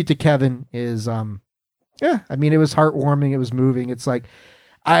the tribute to Kevin is, it was heartwarming. It was moving. It's like,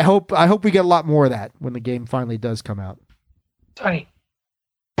 I hope we get a lot more of that when the game finally does come out. Tony.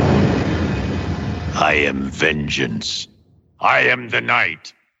 I am vengeance. I am the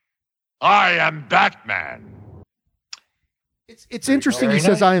night. I am Batman. It's interesting he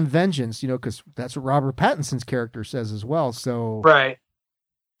says I am vengeance, because that's what Robert Pattinson's character says as well. So right.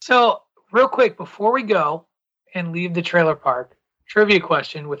 So real quick before we go and leave the trailer park, trivia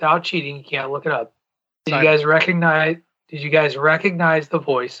question without cheating. You can't look it up. Did you guys recognize the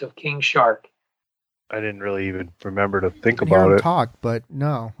voice of King Shark? I didn't really even remember to think about it. Talk, but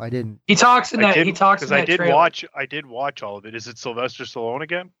no, I didn't. He talks in that. He talks in that trailer. I did watch all of it. Is it Sylvester Stallone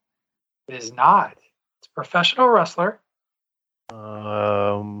again? It is not. It's a professional wrestler.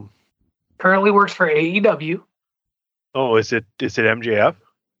 Currently works for AEW. Oh, is it MJF?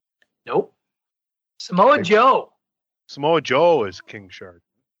 Nope. Samoa Joe. Samoa Joe is King Shark.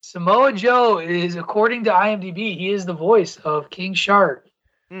 Samoa Joe is, according to IMDb, he is the voice of King Shark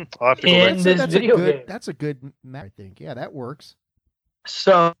I'll have to go in this video game. That's a good match, I think. Yeah, that works.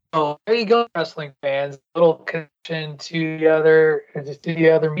 So there you go, wrestling fans. A little connection to the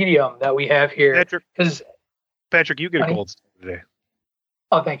other medium that we have here. Patrick, you get a gold star today.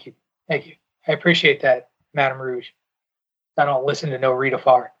 Oh, thank you. I appreciate that, Madame Rouge. I don't listen to no Rita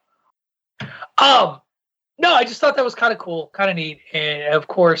Farr. No, I just thought that was kind of cool, kind of neat. And of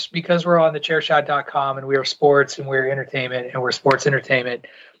course, because we're on the chairshot.com and we are sports and we're entertainment and we're sports entertainment,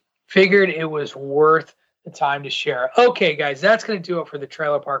 figured it was worth the time to share. Okay, guys, that's going to do it for the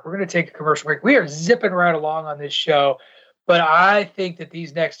trailer park. We're going to take a commercial break. We are zipping right along on this show, but I think that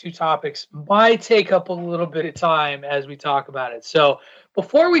these next two topics might take up a little bit of time as we talk about it. So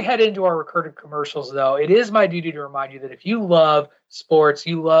before we head into our recorded commercials, though, it is my duty to remind you that if you love sports,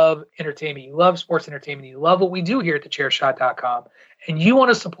 you love entertainment, you love sports entertainment, you love what we do here at thechairshot.com, and you want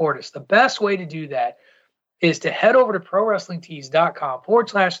to support us, the best way to do that is to head over to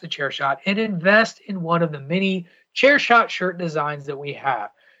prowrestlingtees.com/thechairshot and invest in one of the many Chairshot shirt designs that we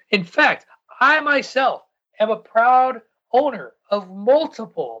have. In fact, I myself am a proud owner of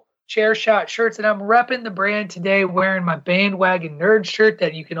multiple Chairshot shirts, and I'm repping the brand today wearing my Bandwagon Nerd shirt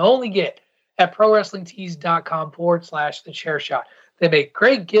that you can only get at prowrestlingtees.com/thechairshot. They make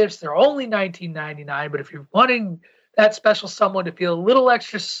great gifts. They're only $19.99, but if you're wanting that special someone to feel a little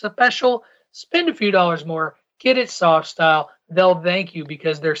extra special, spend a few dollars more, get it soft style. They'll thank you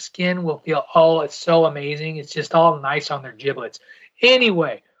because their skin will feel, it's so amazing. It's just all nice on their giblets.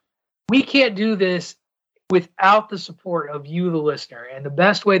 Anyway, we can't do this without the support of you, the listener. And the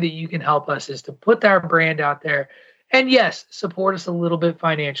best way that you can help us is to put our brand out there. And yes, support us a little bit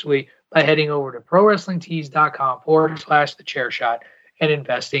financially by heading over to prowrestlingtees.com/thechairshot and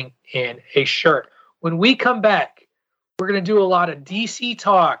investing in a shirt. When we come back, we're going to do a lot of DC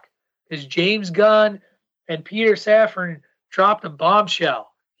talk because James Gunn and Peter Safran dropped a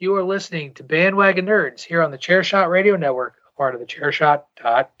bombshell. You are listening to Bandwagon Nerds here on the Chairshot Radio Network, a part of the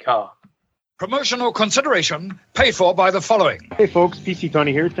Chairshot.com. Promotional consideration paid for by the following. Hey folks, PC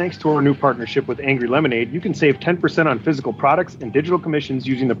Tony here. Thanks to our new partnership with Angry Lemonade, you can save 10% on physical products and digital commissions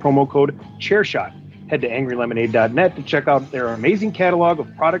using the promo code ChairShot. Head to angrylemonade.net to check out their amazing catalog of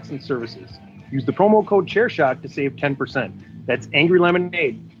products and services. Use the promo code ChairShot to save 10%. That's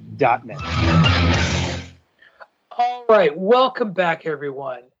angrylemonade.net. All right, welcome back,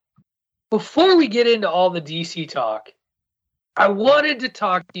 everyone. Before we get into all the DC talk, I wanted to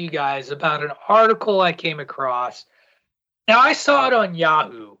talk to you guys about an article I came across. Now, I saw it on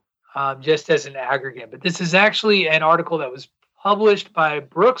Yahoo just as an aggregate, but this is actually an article that was published by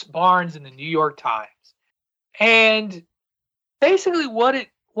Brooks Barnes in the New York Times. And basically what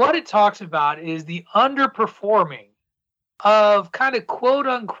it talks about is the underperforming of kind of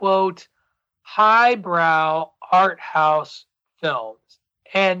quote-unquote highbrow art house films,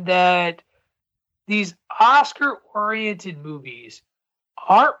 and that these Oscar-oriented movies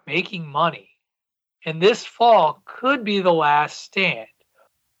aren't making money, and this fall could be the last stand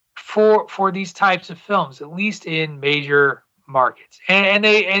for these types of films, at least in major markets. And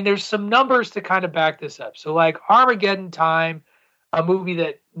there's some numbers to kind of back this up. So, like Armageddon Time, a movie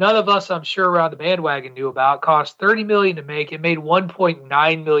that none of us, I'm sure, around the bandwagon knew about, cost $30 million to make. It made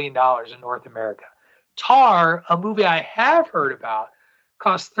 $1.9 million in North America. Tar, a movie I have heard about,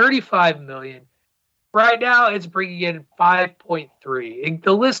 cost $35 million. Right now, it's bringing in 5.3.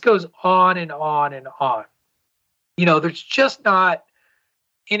 The list goes on and on and on. You know, there's just not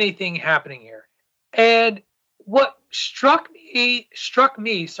anything happening here. And what struck me,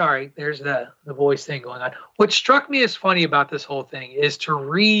 sorry, there's the voice thing going on. What struck me as funny about this whole thing is to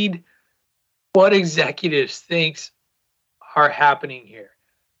read what executives thinks are happening here.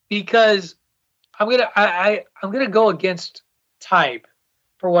 Because I'm gonna go against type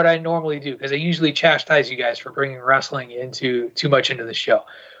for what I normally do, because I usually chastise you guys for bringing wrestling too much into the show.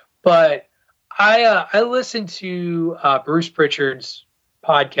 But I listened to Bruce Pritchard's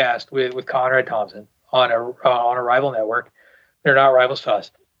podcast with Conrad Thompson on a rival network. They're not rivals to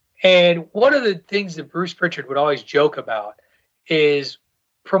us. And one of the things that Bruce Pritchard would always joke about is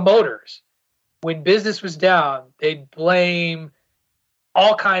promoters. When business was down, they'd blame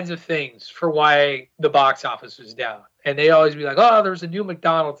all kinds of things for why the box office was down. And they always be like, oh, there's a new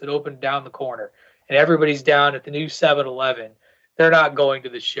McDonald's that opened down the corner, and everybody's down at the new 7-Eleven. They're not going to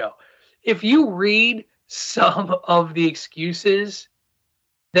the show. If you read some of the excuses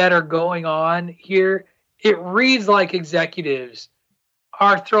that are going on here, it reads like executives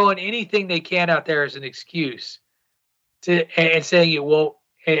are throwing anything they can out there as an excuse and saying it won't,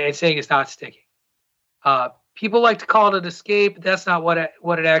 and saying it's not sticking. People like to call it an escape, but that's not what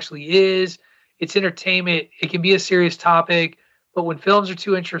it actually is. It's entertainment. It can be a serious topic, but when films are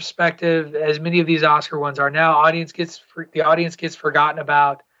too introspective, as many of these Oscar ones are now, the audience gets forgotten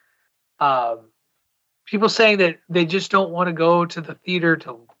about. People saying that they just don't want to go to the theater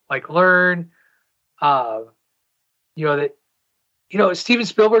to learn. Steven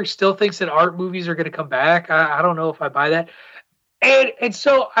Spielberg still thinks that art movies are going to come back. I don't know if I buy that. And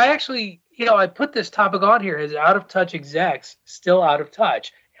so I actually, I put this topic on here as out of touch execs still out of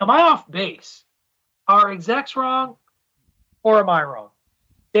touch. Am I off base? Are execs wrong, or am I wrong?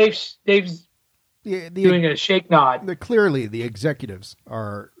 Dave's doing a shake nod. Clearly, the executives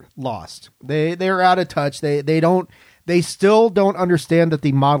are lost. They're out of touch. They still don't understand that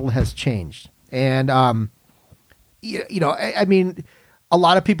the model has changed. And I mean, a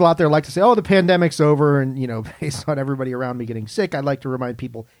lot of people out there like to say, "Oh, the pandemic's over," and based on everybody around me getting sick, I'd like to remind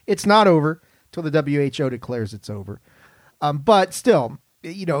people it's not over till the WHO declares it's over. But still,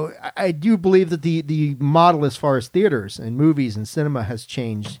 I do believe that the model as far as theaters and movies and cinema has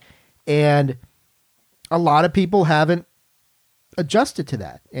changed, and a lot of people haven't adjusted to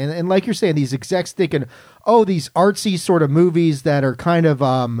that. And like you're saying, these execs thinking, oh, these artsy sort of movies that are kind of,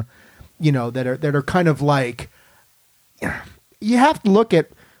 that are kind of like, you have to look at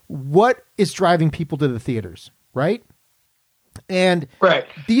what is driving people to the theaters, right? And right.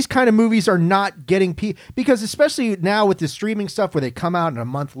 These kind of movies are not getting because especially now with the streaming stuff where they come out a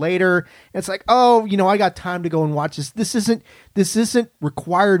month later, it's like, oh, I got time to go and watch this. This isn't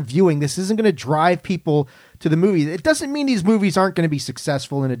required viewing. This isn't going to drive people to the movie. It doesn't mean these movies aren't going to be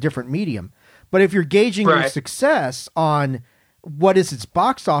successful in a different medium. But if you're gauging your success on what is its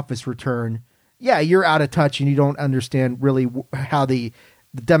box office return, yeah, you're out of touch and you don't understand really how the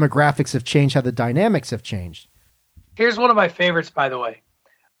demographics have changed, how the dynamics have changed. Here's one of my favorites, by the way,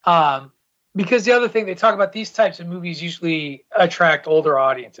 because the other thing, they talk about these types of movies usually attract older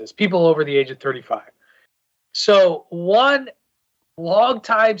audiences, people over the age of 35. So one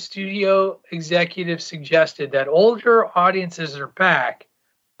longtime studio executives suggested that older audiences are back,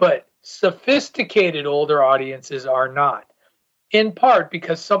 but sophisticated older audiences are not. In part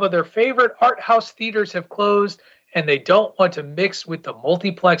because some of their favorite art house theaters have closed and they don't want to mix with the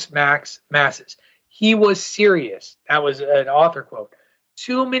multiplex masses. He was serious. That was an author quote.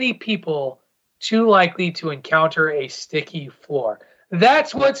 Too many people, too likely to encounter a sticky floor.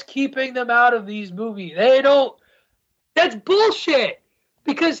 That's what's keeping them out of these movies. They don't. That's bullshit.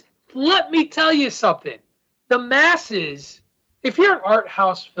 Because let me tell you something. The masses, if you're an art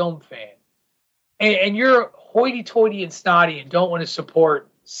house film fan and you're hoity-toity and snotty and don't want to support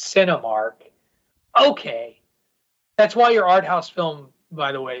Cinemark, okay. That's why your art house film,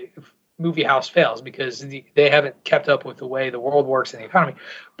 by the way, movie house fails, because they haven't kept up with the way the world works in the economy.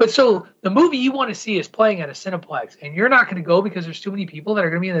 But so the movie you want to see is playing at a Cineplex, and you're not going to go because there's too many people that are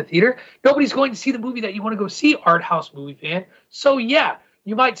going to be in the theater. Nobody's going to see the movie that you want to go see, art house movie fan. So yeah,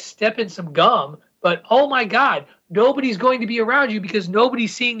 you might step in some gum, but oh my God, nobody's going to be around you because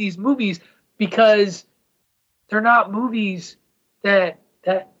nobody's seeing these movies because they're not movies that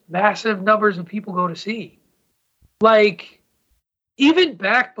massive numbers of people go to see. Like, even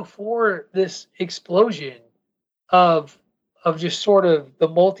back before this explosion of just sort of the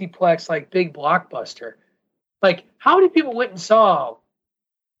multiplex, like, big blockbuster, like, how many people went and saw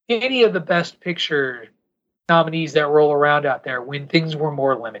any of the Best Picture nominees that roll around out there when things were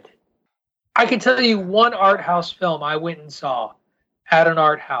more limited? I can tell you one art house film I went and saw at an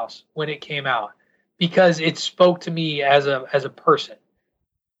art house when it came out, because it spoke to me as a person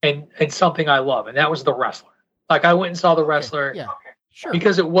and something I love, and that was The Wrestler. Like, I went and saw The Wrestler, yeah, sure,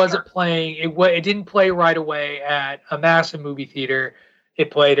 because it wasn't playing. It didn't play right away at a massive movie theater.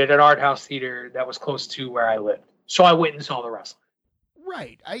 It played at an art house theater that was close to where I lived. So I went and saw The Wrestler.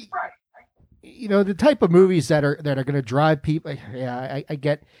 Right. You know, the type of movies that are going to drive people. Yeah, I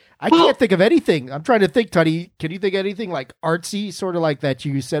get. I can't think of anything. I'm trying to think, Tony. Can you think of anything like artsy, sort of like that?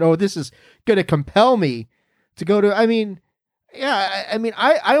 You said, "Oh, this is going to compel me to go to." I mean, yeah.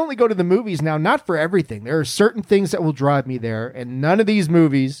 I only go to the movies now, not for everything. There are certain things that will drive me there, and none of these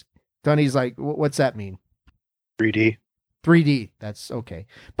movies. Tony's like, "What's that mean?" 3D. 3D. That's okay,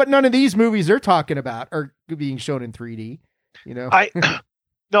 but none of these movies they're talking about are being shown in 3D. You know,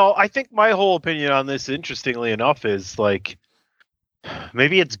 No, I think my whole opinion on this, interestingly enough, is like,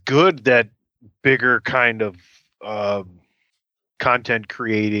 maybe it's good that bigger kind of content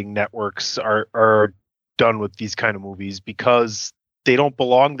creating networks are done with these kind of movies, because they don't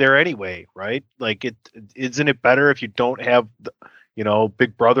belong there anyway, right? Like, isn't it better if you don't have,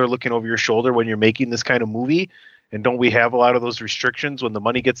 Big Brother looking over your shoulder when you're making this kind of movie? And don't we have a lot of those restrictions when the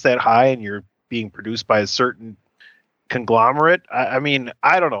money gets that high and you're being produced by a certain conglomerate? I mean,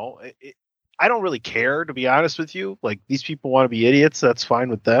 I don't know. I don't really care, to be honest with you. Like, these people want to be idiots, that's fine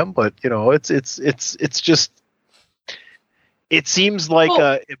with them. But it's just, it seems like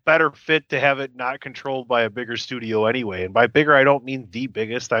a better fit to have it not controlled by a bigger studio anyway. And by bigger, I don't mean the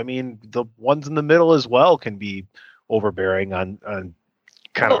biggest. I mean the ones in the middle as well can be overbearing on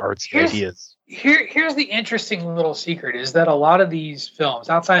kind of artsy ideas. Here's the interesting little secret: is that a lot of these films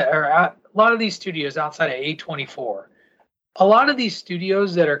a lot of these studios outside of A24. A lot of these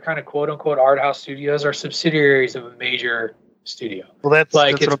studios that are kind of quote unquote art house studios are subsidiaries of a major studio. Well, that's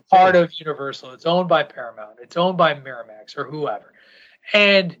it's part of Universal. It's owned by Paramount. It's owned by Miramax or whoever.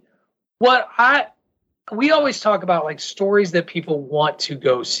 And we always talk about, like, stories that people want to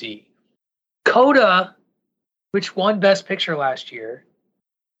go see. Coda, which won Best Picture last year,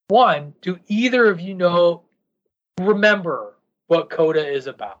 do either of you remember what Coda is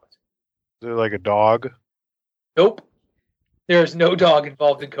about? Is it like a dog? Nope. There's no dog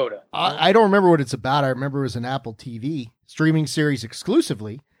involved in Coda. I don't remember what it's about. I remember it was an Apple TV streaming series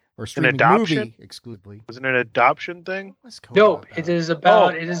exclusively, or streaming movie exclusively. Was it an adoption thing? No, it is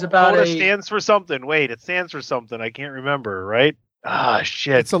about. It is about. Coda stands for something. Wait, it stands for something. I can't remember. Right? Ah,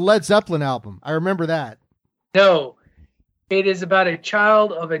 shit. It's a Led Zeppelin album. I remember that. No, it is about a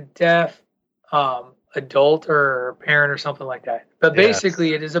child of a deaf adult or parent or something like that. But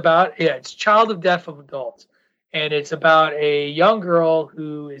basically, it is about it's child of deaf adults. And it's about a young girl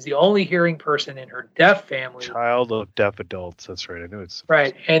who is the only hearing person in her deaf family. Child of deaf adults. That's right. I knew it's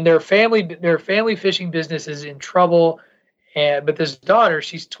right. And their family fishing business is in trouble. But this daughter,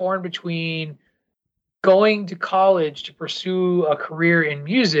 she's torn between going to college to pursue a career in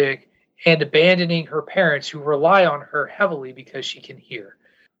music and abandoning her parents, who rely on her heavily because she can hear.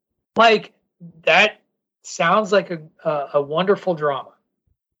 Like, that sounds like a wonderful drama.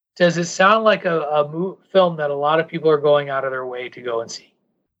 Does it sound like a film that a lot of people are going out of their way to go and see?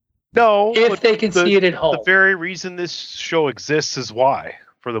 No, if they can see it at home. The very reason this show exists is why,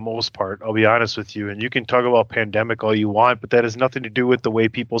 for the most part. I'll be honest with you. And you can talk about pandemic all you want, but that has nothing to do with the way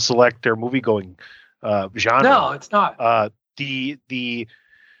people select their movie-going genre. No, it's not.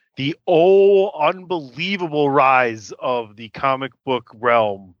 The unbelievable rise of the comic book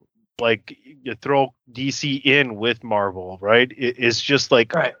realm, like you throw DC in with Marvel, right? It's just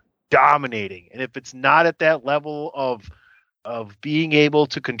like dominating. And if it's not at that level of being able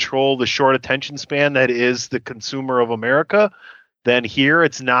to control the short attention span that is the consumer of America, then here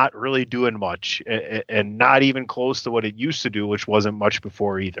it's not really doing much, and not even close to what it used to do, which wasn't much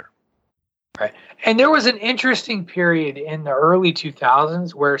before either. Right. And there was an interesting period in the early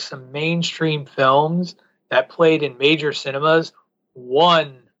 2000s where some mainstream films that played in major cinemas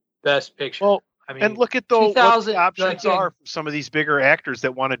won Best Picture. Well, I mean, and look at what the options are for some of these bigger actors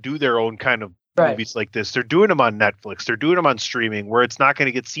that want to do their own kind of movies like this. They're doing them on Netflix. They're doing them on streaming where it's not going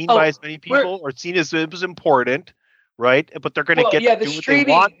to get seen by as many people or seen as important, right? But they're going to get to do what they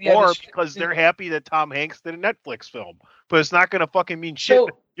want more because they're happy that Tom Hanks did a Netflix film. But it's not going to fucking mean shit. So,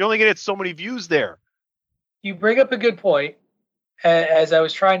 you're only going to get so many views there. You bring up a good point. As I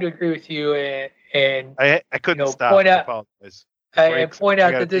was trying to agree with you, and I couldn't stop. Point out, I apologize. And point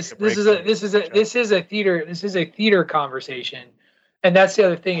out that this is a theater conversation, and that's the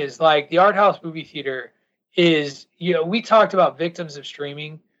other thing is like the art house movie theater is, we talked about victims of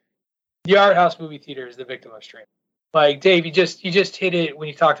streaming. The art house movie theater is the victim of streaming. Like Dave, you just hit it when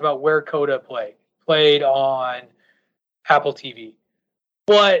you talked about where Coda played on Apple TV.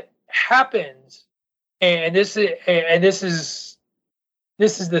 What happens, and this is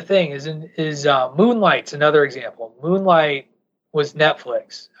the thing is Moonlight's another example. Moonlight was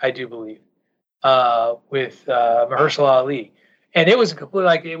Netflix, I do believe, with Mahershala Ali, and it was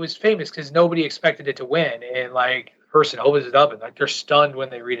completely it was famous because nobody expected it to win, and the person opens it up and they're stunned when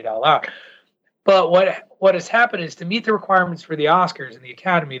they read it out loud. But what has happened is to meet the requirements for the Oscars and the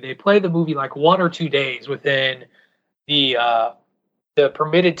Academy, they play the movie 1 or 2 days within the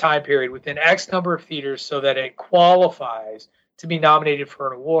permitted time period within X number of theaters so that it qualifies to be nominated for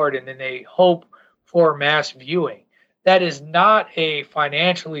an award, and then they hope for mass viewing. That is not a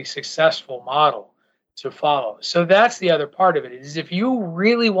financially successful model to follow. So that's the other part of it, is if you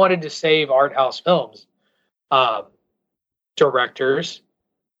really wanted to save art house films, directors,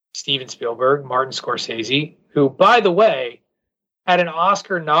 Steven Spielberg, Martin Scorsese, who, by the way, had an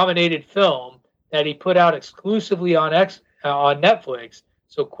Oscar-nominated film that he put out exclusively on Netflix,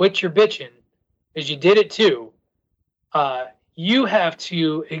 so quit your bitching, because you did it too. You have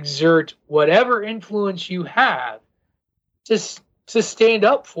to exert whatever influence you have to stand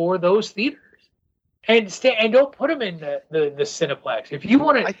up for those theaters, and don't put them in the Cineplex. If you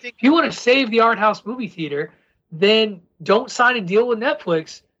want to save the art house movie theater, then don't sign a deal with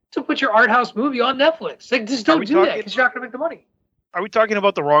Netflix to put your art house movie on Netflix. Just don't do that because you're not going to make the money. Are we talking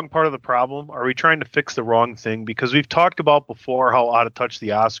about the wrong part of the problem? Are we trying to fix the wrong thing? Because we've talked about before how out of touch the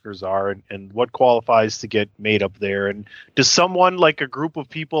Oscars are and what qualifies to get made up there. And does someone like a group of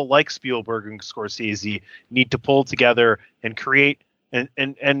people like Spielberg and Scorsese need to pull together and create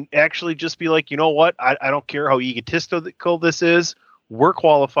and actually just be like, you know what? I don't care how egotistical this is. We're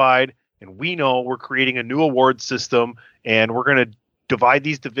qualified and we know we're creating a new award system and we're going to divide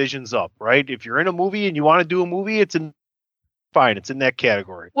these divisions up, right? If you're in a movie and you want to do a movie, it's fine. It's in that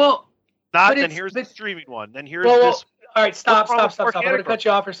category. Well, then here's the streaming one. Then here's this. All right, stop. I'm going to cut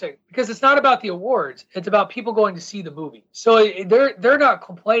you off for a second because it's not about the awards. It's about people going to see the movie. So they're not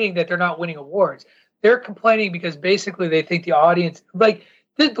complaining that they're not winning awards. They're complaining because basically they think the audience,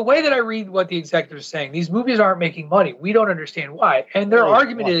 the way that I read what the executives are saying, these movies aren't making money. We don't understand why. And their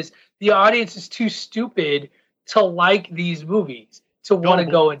argument is the audience is too stupid to like these movies, to want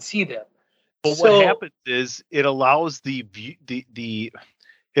to go and see them. But what happens is it allows the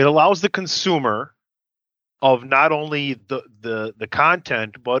consumer of not only the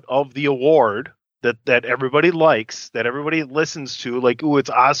content but of the award that everybody likes, that everybody listens to, like, ooh, it's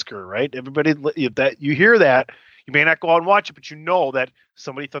Oscar, right? Everybody, if that you hear that, you may not go out and watch it, but you know that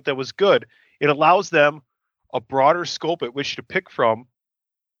somebody thought that was good. It allows them a broader scope at which to pick from,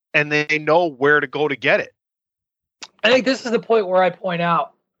 and they know where to go to get it. I think this is the point where I point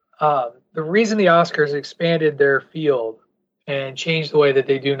out the reason the Oscars expanded their field and changed the way that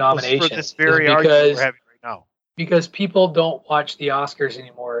they do nominations for this very argument we're having right now. Because people don't watch the Oscars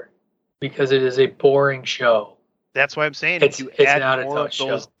anymore because it is a boring show. That's why I'm saying it's add more of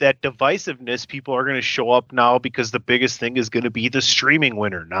those, that divisiveness, people are going to show up now because the biggest thing is going to be the streaming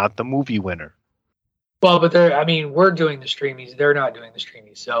winner, not the movie winner. Well, but we're doing the streamies. They're not doing the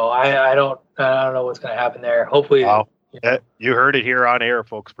streamies. So I don't know what's going to happen there. Hopefully, You heard it here on air,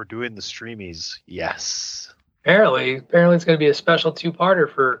 folks. We're doing the streamies. Yes. Apparently it's going to be a special two-parter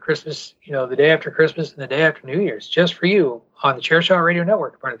for Christmas, the day after Christmas and the day after New Year's, just for you on the Chairshot Radio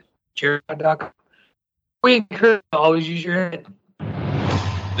Network, part of the Chairshot.com. We encourage you to always use your head.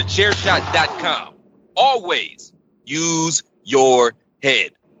 TheChairShot.com. Always use your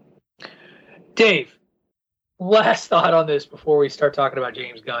head. Dave, last thought on this before we start talking about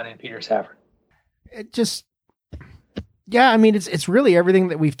James Gunn and Peter Safran. I mean, it's really everything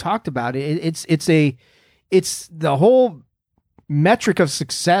that we've talked about. It's the whole metric of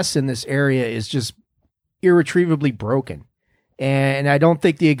success in this area is just irretrievably broken. And I don't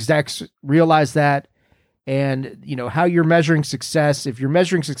think the execs realize that. And, how you're measuring success, if you're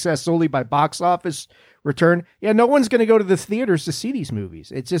measuring success solely by box office return, no one's going to go to the theaters to see these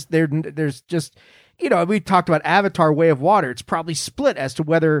movies. It's just, there's just, we talked about Avatar Way of Water. It's probably split as to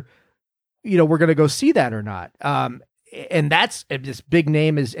whether, we're going to go see that or not. And that's as big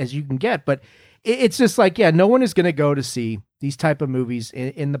name as you can get, but it's just like, no one is going to go to see these type of movies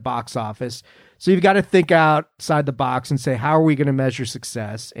in the box office. So you've got to think outside the box and say, how are we going to measure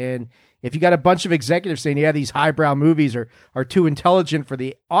success? And if you got a bunch of executives saying, these highbrow movies are too intelligent for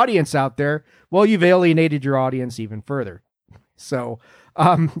the audience out there, well, you've alienated your audience even further. So,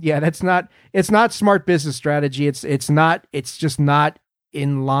 it's not smart business strategy. It's just not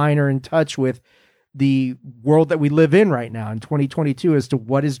in line or in touch with the world that we live in right now in 2022 as to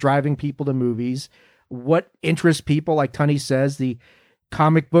what is driving people to movies, what interests people, like Tunney says, the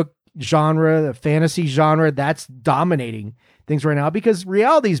comic book genre, the fantasy genre, that's dominating things right now because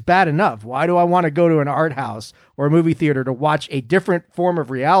reality is bad enough. Why do I want to go to an art house or a movie theater to watch a different form of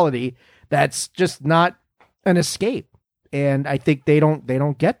reality that's just not an escape? And I think they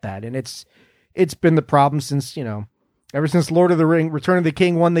don't get that. And it's been the problem since, ever since Lord of the Ring, Return of the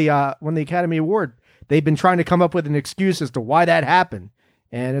King won the Academy Award. They've been trying to come up with an excuse as to why that happened.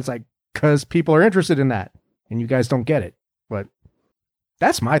 And it's like, because people are interested in that and you guys don't get it. But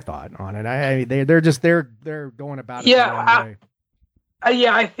that's my thought on it. They're going about it. The wrong way.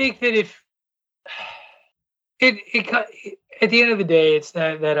 I think that if it at the end of the day, it's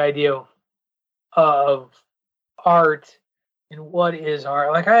that idea of art and what is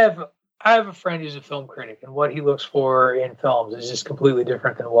art. Like I have a friend who's a film critic, and what he looks for in films is just completely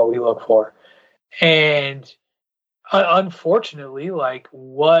different than what we look for. And unfortunately,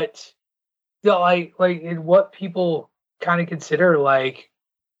 what people kind of consider like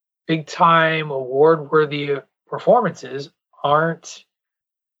big time award worthy performances aren't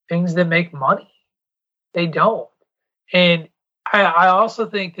things that make money. They don't. And I also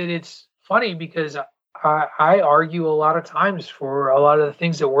think that it's funny because I argue a lot of times for a lot of the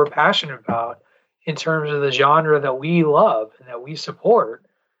things that we're passionate about in terms of the genre that we love and that we support,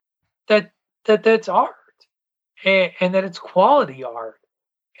 that's art and that it's quality art.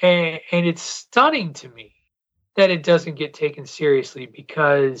 And it's stunning to me that it doesn't get taken seriously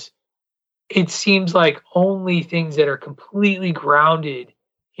because it seems like only things that are completely grounded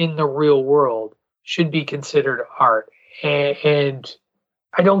in the real world should be considered art. And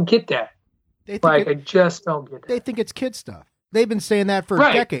I don't get that. I just don't get that. They think it's kid stuff. They've been saying that for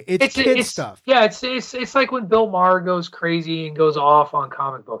a decade. It's kid stuff. Yeah, it's like when Bill Maher goes crazy and goes off on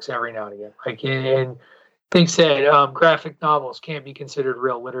comic books every now and again. And thinks that graphic novels can't be considered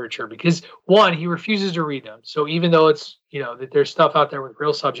real literature because, one, he refuses to read them. So even though it's, that there's stuff out there with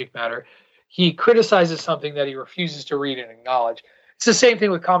real subject matter, he criticizes something that he refuses to read and acknowledge. It's the same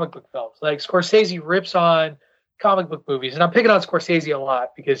thing with comic book films. Like Scorsese rips on comic book movies, and I'm picking on Scorsese a lot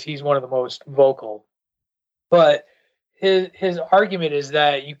because he's one of the most vocal. But his argument is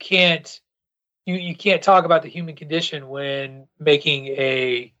that you can't talk about the human condition when making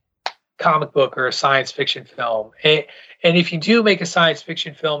a comic book or a science fiction film. And if you do make a science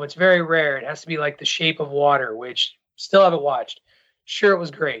fiction film, it's very rare. It has to be like The Shape of Water, which still haven't watched. Sure, it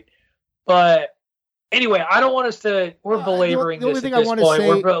was great. But anyway, I don't want us to. We're belaboring the only this thing at this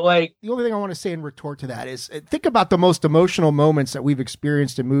point. The only thing I want to say in retort to that is think about the most emotional moments that we've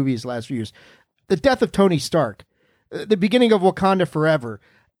experienced in movies the last few years. The death of Tony Stark, the beginning of Wakanda Forever.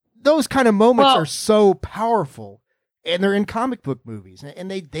 Those kind of moments are so powerful, and they're in comic book movies,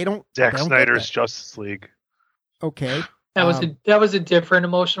 and they don't. Zack Snyder's Justice League. Okay, that was a different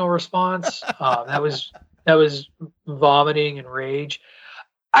emotional response. That was vomiting and rage.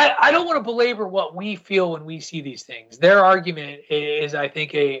 I don't want to belabor what we feel when we see these things. Their argument is, I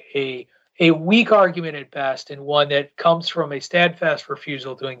think, a weak argument at best, and one that comes from a steadfast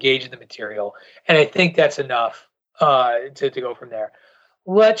refusal to engage in the material. And I think that's enough to go from there.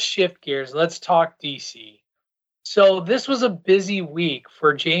 Let's shift gears. Let's talk DC. So this was a busy week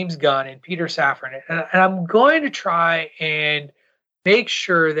for James Gunn and Peter Safran, and I'm going to try and make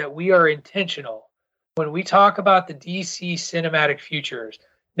sure that we are intentional when we talk about the DC cinematic futures,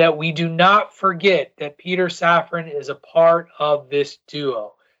 that we do not forget that Peter Safran is a part of this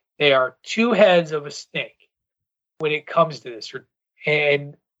duo. They are two heads of a snake when it comes to this.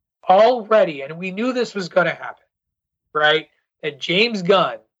 And already, and we knew this was going to happen, right? That James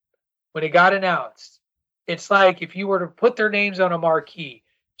Gunn, when it got announced, it's like if you were to put their names on a marquee,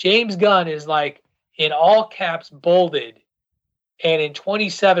 James Gunn is like in all caps bolded and in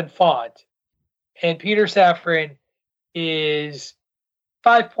 27 font. And Peter Safran is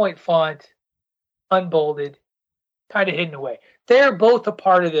 5-point font, unbolded, kind of hidden away. They're both a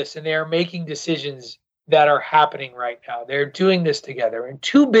part of this, and they are making decisions that are happening right now. They're doing this together. And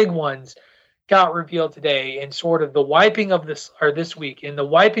two big ones got revealed today in sort of the wiping of this, or this week, in the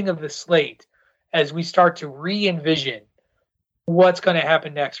wiping of the slate as we start to re-envision what's going to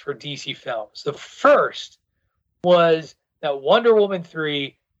happen next for DC films. The first was that Wonder Woman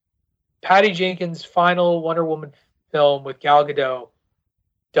 3, Patty Jenkins' final Wonder Woman film with Gal Gadot,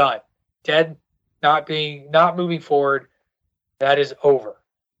 done. Dead, not moving forward. That is over.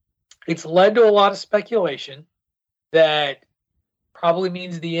 It's led to a lot of speculation that probably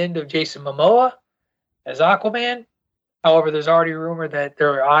means the end of Jason Momoa as Aquaman. However, there's already rumor that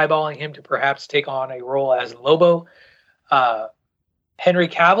they're eyeballing him to perhaps take on a role as Lobo. Henry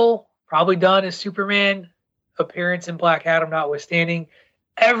Cavill, probably done as Superman, appearance in Black Adam notwithstanding.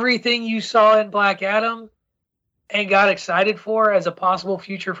 Everything you saw in Black Adam and got excited for as a possible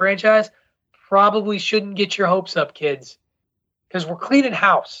future franchise probably shouldn't get your hopes up, kids, because we're cleaning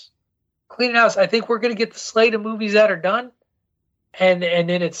house. I think we're going to get the slate of movies that are done, and then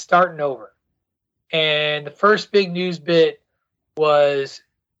it's starting over. And the first big news bit was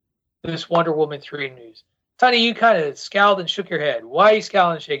this Wonder Woman 3 news. Tony, you kind of scowled and shook your head. Why are you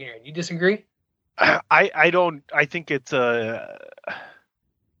scowling and shaking your head? You disagree? I don't. I think it's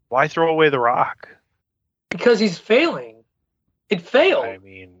why throw away The Rock? Because he's failing. It failed. I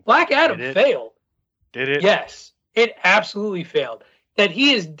mean, Black Adam failed. Did it? Yes, it absolutely failed. That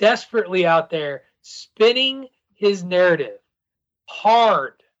he is desperately out there spinning his narrative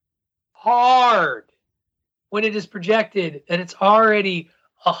hard, when it is projected that it's already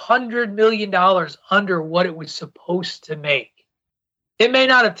 $100 million under what it was supposed to make. It may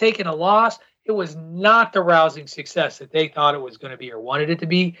not have taken a loss. It was not the rousing success that they thought it was going to be or wanted it to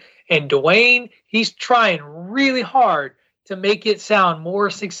be. And Dwayne, he's trying really hard to make it sound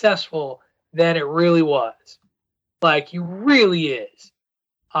more successful than it really was. Like, he really is.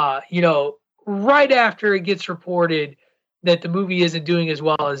 Right after it gets reported that the movie isn't doing as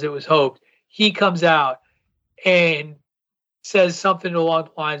well as it was hoped, he comes out and says something along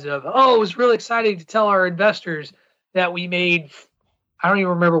the lines of, it was really exciting to tell our investors that we made, I don't even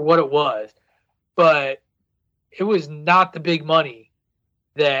remember what it was, but it was not the big money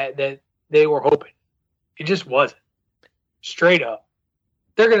that they were hoping. It just wasn't. Straight up.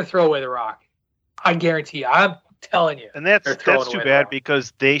 They're going to throw away The Rock. I guarantee you. I'm telling you. And that's too bad,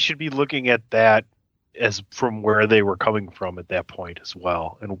 because they should be looking at that as from where they were coming from at that point as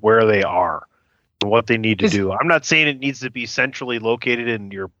well, and where they are and what they need to do. I'm not saying it needs to be centrally located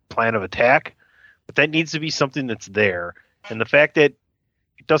in your plan of attack, but that needs to be something that's there. And the fact that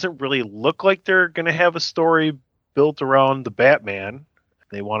it doesn't really look like they're going to have a story built around the Batman.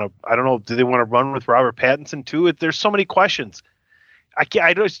 They want to, I don't know, do they want to run with Robert Pattinson too? There's so many questions.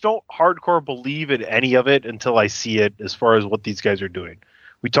 I just don't hardcore believe in any of it until I see it as far as what these guys are doing.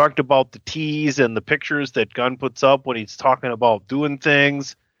 We talked about the tease and the pictures that Gunn puts up when he's talking about doing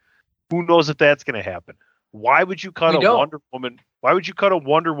things. Who knows if that's going to happen? Why would you cut Wonder Woman? Why would you cut a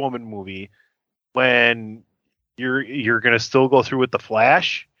Wonder Woman movie when you're going to still go through with the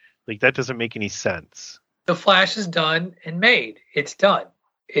Flash? Like, that doesn't make any sense. The Flash is done and made. It's done.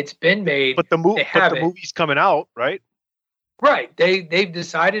 It's been made. But the movie's coming out, right? Right. They've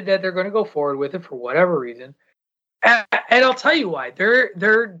decided that they're going to go forward with it for whatever reason. And I'll tell you why.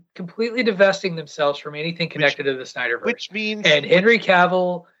 They're completely divesting themselves from anything connected to the Snyderverse. Which means, and Henry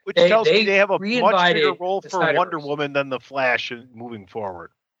Cavill, tells me they have a much bigger role for Wonder Woman than the Flash moving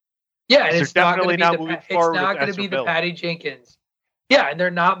forward. Yeah, and it's not going to be the Patty Jenkins. Yeah, and they're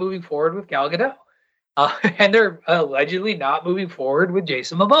not moving forward with Gal Gadot. And they're allegedly not moving forward with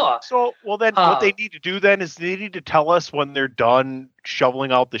Jason Momoa. So, well, then what they need to do then is they need to tell us when they're done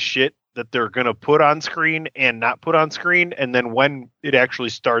shoveling out the shit that they're going to put on screen and not put on screen, and then when it actually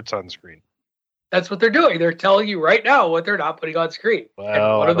starts on screen. That's what they're doing. They're telling you right now what they're not putting on screen. Well,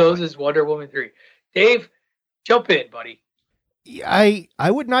 and one of those is Wonder Woman 3. Dave, jump in, buddy. I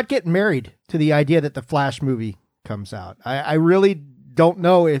would not get married to the idea that the Flash movie comes out. I really don't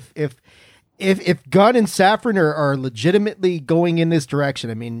know if Gunn and Safran are legitimately going in this direction.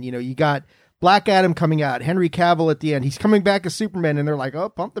 I mean, you got Black Adam coming out, Henry Cavill at the end. He's coming back as Superman, and they're like, "Oh,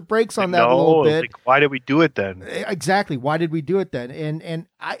 pump the brakes on that a little bit." Like, why did we do it then? Exactly. Why did we do it then?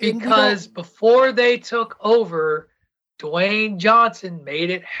 Because before they took over, Dwayne Johnson made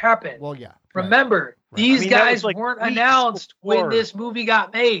it happen. Well, yeah. Remember, these guys weren't announced when this movie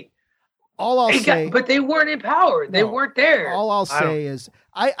got made. All I'll say, but they weren't empowered. They weren't there. All I'll say is,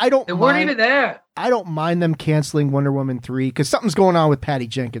 I don't. They weren't even there. I don't mind them canceling Wonder Woman 3 because something's going on with Patty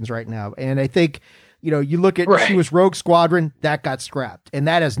Jenkins right now, and I think, you look at she was Rogue Squadron, that got scrapped, and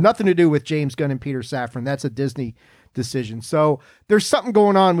that has nothing to do with James Gunn and Peter Safran. That's a Disney decision. So there's something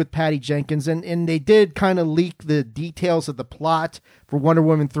going on with Patty Jenkins, and they did kind of leak the details of the plot for Wonder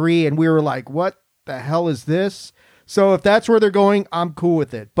Woman 3, and we were like, what the hell is this? So if that's where they're going, I'm cool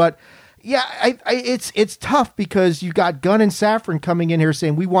with it. But yeah, it's tough because you got Gunn and Safran coming in here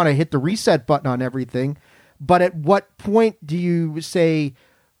saying we want to hit the reset button on everything. But at what point do you say,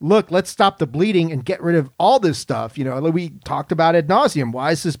 look, let's stop the bleeding and get rid of all this stuff? We talked about ad nauseum. Why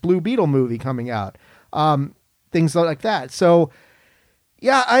is this Blue Beetle movie coming out? Things like that. So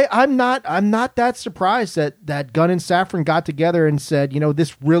yeah, I'm not that surprised that Gunn and Safran got together and said,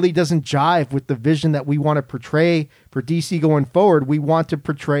 this really doesn't jive with the vision that we want to portray for DC going forward. We want to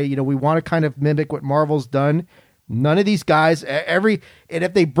portray, we want to kind of mimic what Marvel's done. None of these guys, and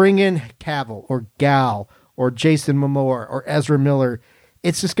if they bring in Cavill or Gal or Jason Momoa or Ezra Miller,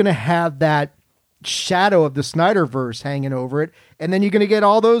 it's just going to have that shadow of the Snyderverse hanging over it. And then you're going to get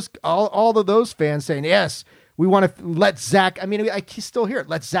all of those fans saying, yes, we want to let Zach, I can still hear it.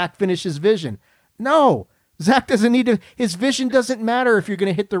 Let Zach finish his vision. No, Zach doesn't need to. His vision doesn't matter if you're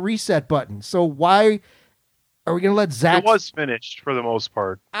going to hit the reset button. So why are we going to let Zach? It was finished for the most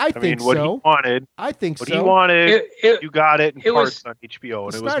part. I think what he wanted. I think what so. he wanted, you got it in parts on HBO,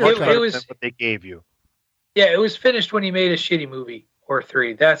 and it was much better than what they gave you. Yeah, it was finished when he made a shitty movie or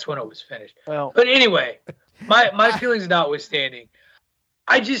 3. That's when it was finished. Well, but anyway, my feelings notwithstanding,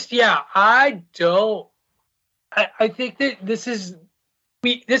 I don't. I think that this is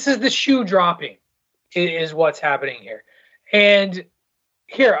the shoe dropping is what's happening here. And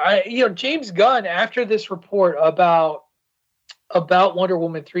here, James Gunn, after this report about Wonder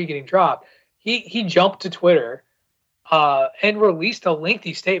Woman 3 getting dropped, he jumped to Twitter and released a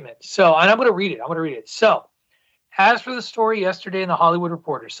lengthy statement. So, and I'm going to read it. So, as for the story yesterday in the Hollywood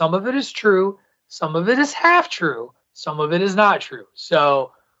Reporter, some of it is true, some of it is half true, some of it is not true.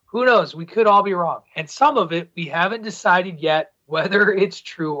 So, who knows? We could all be wrong. And some of it, we haven't decided yet whether it's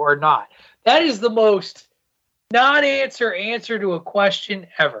true or not. That is the most non-answer answer to a question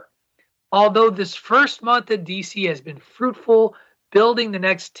ever. Although this first month at DC has been fruitful, building the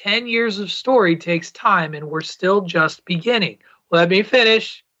next 10 years of story takes time, and we're still just beginning. Let me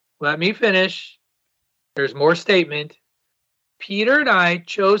finish. There's more statement. Peter and I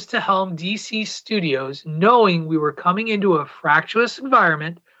chose to helm DC Studios knowing we were coming into a fractious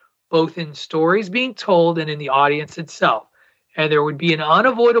environment, both in stories being told and in the audience itself. And there would be an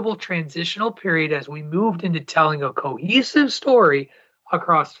unavoidable transitional period as we moved into telling a cohesive story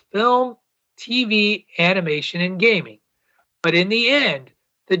across film, TV, animation, and gaming. But in the end,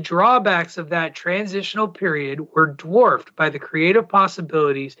 the drawbacks of that transitional period were dwarfed by the creative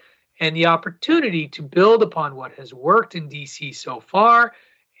possibilities and the opportunity to build upon what has worked in DC so far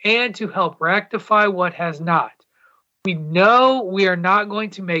and to help rectify what has not. We know we are not going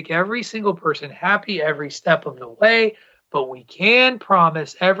to make every single person happy every step of the way, but we can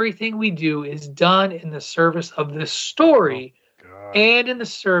promise everything we do is done in the service of the story and in the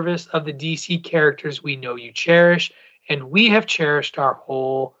service of the DC characters we know you cherish and we have cherished our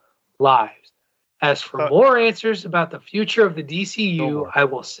whole lives. As for more answers about the future of the DCU, I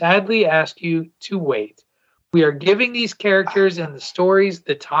will sadly ask you to wait. We are giving these characters and the stories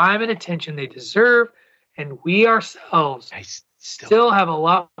the time and attention they deserve, and we ourselves still have a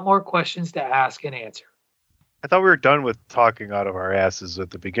lot more questions to ask and answer. I thought we were done with talking out of our asses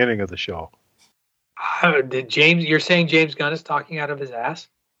at the beginning of the show. You're saying James Gunn is talking out of his ass?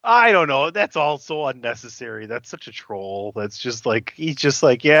 I don't know. That's all so unnecessary. That's such a troll. That's just like, he's just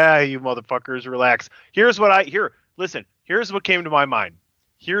like, yeah, you motherfuckers, relax. Here's what came to my mind.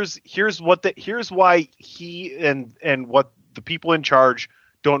 Here's why he and what the people in charge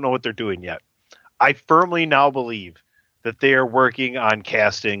don't know what they're doing yet. I firmly now believe that they are working on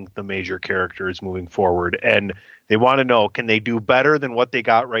casting the major characters moving forward, and they want to know, can they do better than what they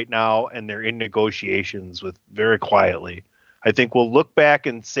got right now? And they're in negotiations with very quietly. I think we'll look back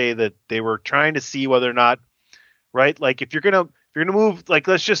and say that they were trying to see whether or not, right? Like if you're going to you're going to move, like,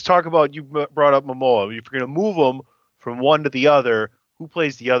 let's just talk about, you brought up Momoa. If you're going to move them from one to the other, who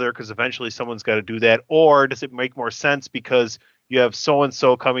plays the other? Because eventually someone's got to do that. Or does it make more sense because you have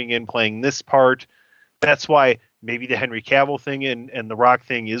so-and-so coming in playing this part? That's why maybe the Henry Cavill thing and the Rock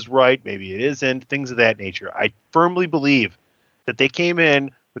thing is right. Maybe it isn't. Things of that nature. I firmly believe that they came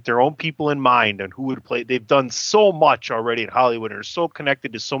in with their own people in mind and who would play. They've done so much already in Hollywood and are so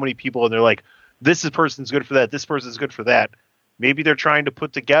connected to so many people. And they're like, this person's good for that. This person's good for that. Maybe they're trying to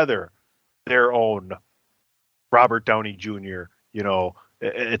put together their own Robert Downey Jr.,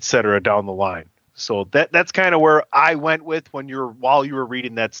 et cetera, down the line. So that's kind of where I went with while you were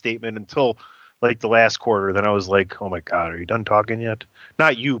reading that statement until like the last quarter. Then I was like, oh my God, are you done talking yet?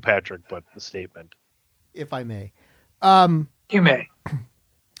 Not you, Patrick, but the statement. If I may. You may.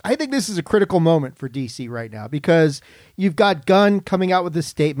 I think this is a critical moment for DC right now because you've got Gunn coming out with a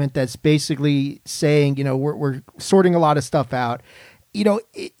statement that's basically saying, we're sorting a lot of stuff out.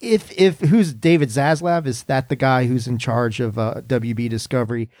 If who's David Zaslav? Is that the guy who's in charge of WB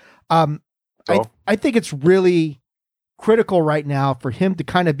Discovery? I think it's really critical right now for him to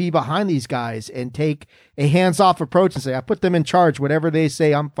kind of be behind these guys and take a hands-off approach and say, I put them in charge. Whatever they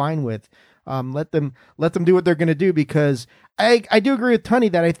say, I'm fine with. Let them do what they're going to do, because I do agree with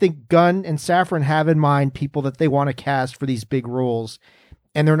Tunney that I think Gunn and Safran have in mind people that they want to cast for these big roles,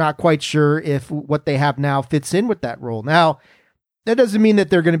 and they're not quite sure if what they have now fits in with that role. Now, that doesn't mean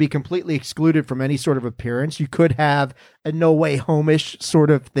that they're going to be completely excluded from any sort of appearance. You could have a No Way Home-ish sort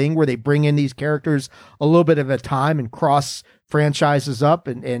of thing where they bring in these characters a little bit of a time and cross franchises up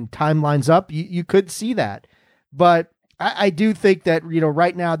and timelines up. You could see that. But I do think that,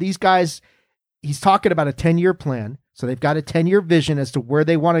 right now, these guys, he's talking about a 10-year plan. So they've got a 10-year vision as to where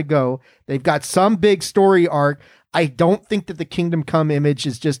they want to go. They've got some big story arc. I don't think that the Kingdom Come image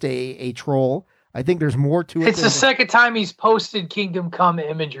is just a troll. I think there's more to it. It's the second time he's posted Kingdom Come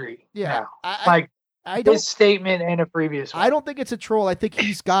imagery. Yeah. I this statement and a previous one. I don't think it's a troll. I think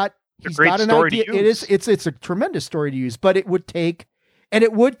he's got an idea. It's a tremendous story to use, but it would take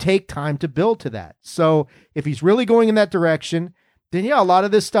time to build to that. So if he's really going in that direction, then a lot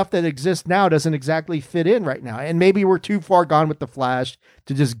of this stuff that exists now doesn't exactly fit in right now. And maybe we're too far gone with the Flash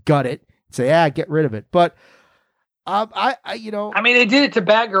to just gut it and say, get rid of it. But they did it to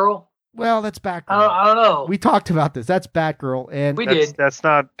Batgirl. Well, that's Batgirl. I don't know. We talked about this. That's Batgirl, and we did. That's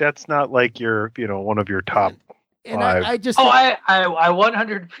not like your, one of your top. And I just. I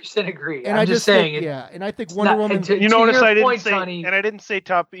 100% agree. And I'm just saying. And I think Wonder Woman. You notice I didn't say, and I didn't say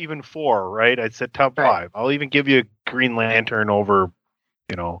top even 4, right? I said top 5. I'll even give you Green Lantern over,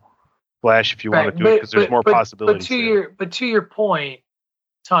 Flash if you want to do it, because there's more possibilities. But to your point,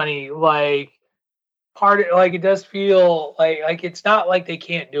 Tony, it does feel like it's not like they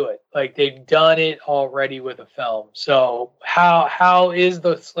can't do it. Like they've done it already with a film. So how is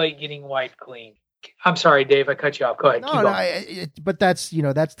the slate getting wiped clean? I'm sorry, Dave, I cut you off. Go ahead. But that's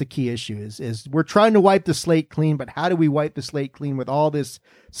the key issue is we're trying to wipe the slate clean, but how do we wipe the slate clean with all this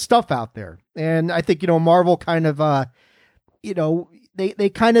stuff out there? And I think, Marvel kind of, they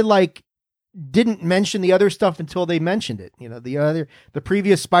kind of didn't mention the other stuff until they mentioned it. The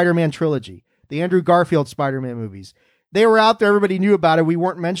previous Spider-Man trilogy, the Andrew Garfield Spider-Man movies, they were out there. Everybody knew about it. We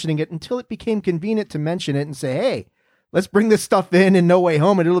weren't mentioning it until it became convenient to mention it and say, hey, let's bring this stuff in No Way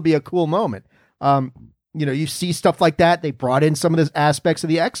Home and it'll be a cool moment. You see stuff like that. They brought in some of the aspects of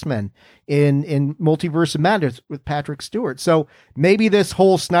the X-Men in Multiverse of Madness with Patrick Stewart. So maybe this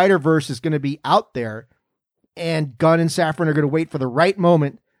whole Snyderverse is going to be out there, and Gunn and Safran are going to wait for the right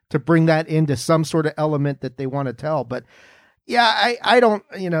moment to bring that into some sort of element that they want to tell. But yeah, I don't,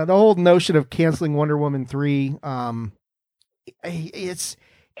 the whole notion of canceling Wonder Woman 3, it's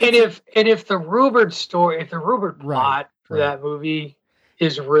if the rumored story, if the rumored plot for that movie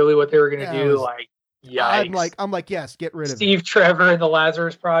is really what they were going to do, yikes. I'm like, yes, get rid of Steve Trevor and the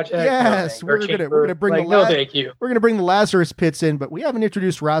Lazarus Project. Yes, we're gonna bring thank you. We're gonna bring the Lazarus Pits in, but we haven't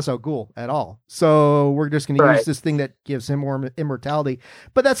introduced Ra's al Ghul at all. So we're just gonna use this thing that gives him more immortality.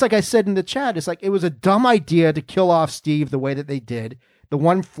 But that's, like I said in the chat, it's like it was a dumb idea to kill off Steve the way that they did. The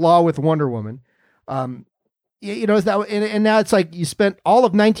one flaw with Wonder Woman, is that, and now it's like you spent all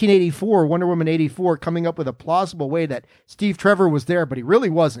of 1984, Wonder Woman 84, coming up with a plausible way that Steve Trevor was there, but he really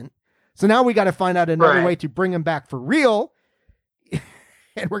wasn't. So now we got to find out another way to bring him back for real.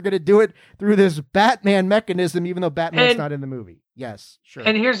 And we're going to do it through this Batman mechanism, even though Batman's not in the movie. Yes, sure.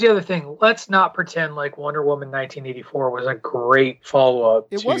 And here's the other thing. Let's not pretend like Wonder Woman 1984 was a great follow-up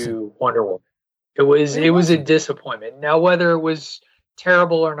to Wonder Woman. It was a disappointment. Now, whether it was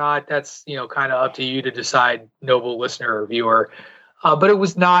terrible or not, that's kind of up to you to decide, noble listener or viewer. But it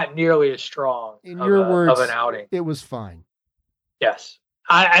was not nearly as strong in your words, of an outing. It was fine. Yes.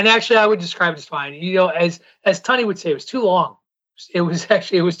 I would describe it as fine. You know, as Tunney would say, it was too long. It was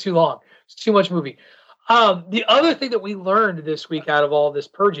too long. It's too much movie. The other thing that we learned this week out of all this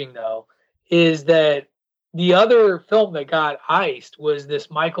purging, though, is that the other film that got iced was this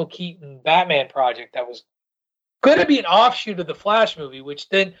Michael Keaton Batman project that was going to be an offshoot of the Flash movie, which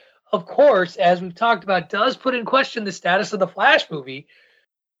then, of course, as we've talked about, does put in question the status of the Flash movie.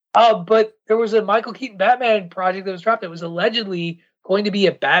 But there was a Michael Keaton Batman project that was dropped that was allegedly going to be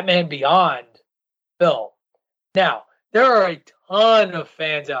a Batman Beyond film. Now, there are a ton of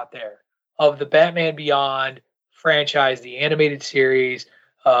fans out there of the Batman Beyond franchise, the animated series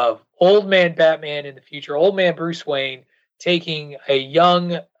of old man Batman in the future, old man Bruce Wayne taking a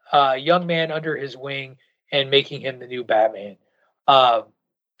young man under his wing and making him the new Batman.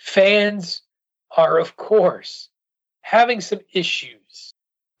 Fans are, of course, having some issues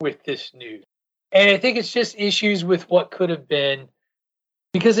with this news. And I think it's just issues with what could have been,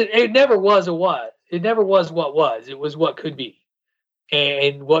 because it never was a what. It never was what was. It was what could be.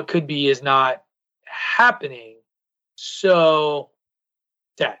 And what could be is not happening. So,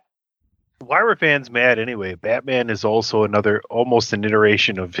 that. Why were fans mad anyway? Batman is also almost an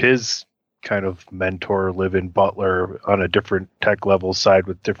iteration of his kind of mentor, live-in butler on a different tech level side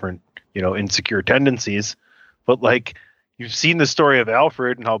with different, insecure tendencies. But like, you've seen the story of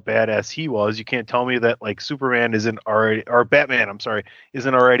Alfred and how badass he was. You can't tell me that like Batman, isn't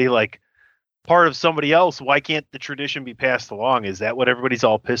already like part of somebody else. Why can't the tradition be passed along? Is that what everybody's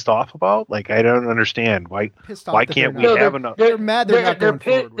all pissed off about? Like, I don't understand. Why can't we have enough? They're mad they're not going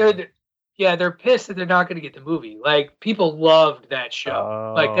forward. They're pissed that they're not going to get the movie. Like, people loved that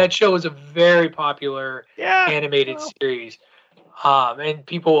show. Like, that show was a very popular animated series. And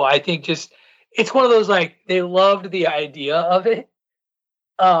people, I think, just, it's one of those, like, they loved the idea of it.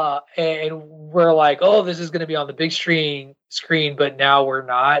 And we're like, oh, this is going to be on the big screen, but now we're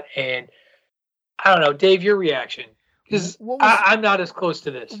not. And I don't know, Dave, your reaction. Because I'm not as close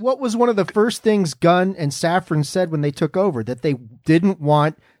to this. What was one of the first things Gunn and Safran said when they took over? That they didn't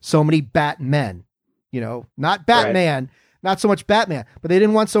want so many Batmen. Not Batman, not so much Batman, but they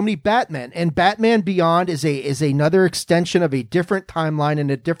didn't want so many Batmen. And Batman Beyond is another extension of a different timeline and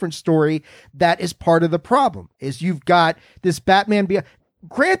a different story that is part of the problem. Is you've got this Batman Beyond.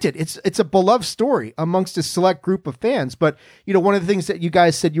 Granted, it's a beloved story amongst a select group of fans, but one of the things that you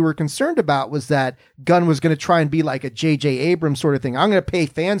guys said you were concerned about was that Gunn was going to try and be like a J.J. Abrams sort of thing. I'm going to pay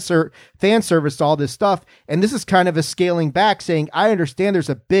fan service to all this stuff, and this is kind of a scaling back, saying I understand there's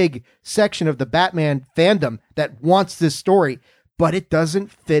a big section of the Batman fandom that wants this story, but it doesn't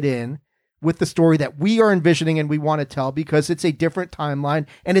fit in with the story that we are envisioning and we want to tell because it's a different timeline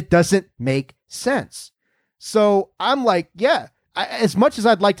and it doesn't make sense. So I'm like, yeah. As much as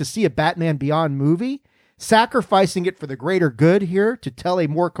I'd like to see a Batman Beyond movie, sacrificing it for the greater good here to tell a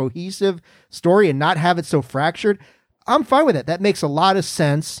more cohesive story and not have it so fractured, I'm fine with it. That makes a lot of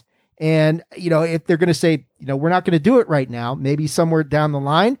sense. And, if they're going to say, we're not going to do it right now, maybe somewhere down the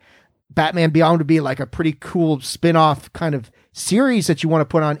line, Batman Beyond would be like a pretty cool spin-off kind of series that you want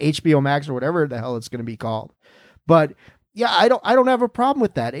to put on HBO Max or whatever the hell it's going to be called. But yeah, I don't have a problem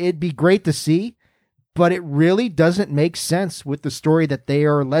with that. It'd be great to see. But it really doesn't make sense with the story that they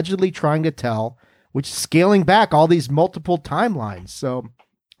are allegedly trying to tell, which is scaling back all these multiple timelines. So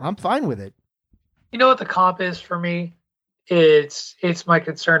I'm fine with it. You know what the comp is for me? It's my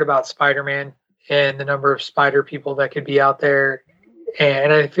concern about Spider-Man and the number of spider people that could be out there.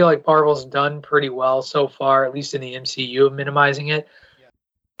 And I feel like Marvel's done pretty well so far, at least in the MCU, of minimizing it. Yeah.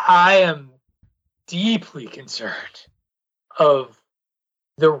 I am deeply concerned of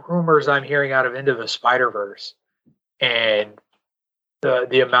the rumors I'm hearing out of Into the Spider-Verse and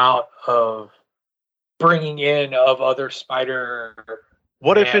the amount of bringing in of other Spider.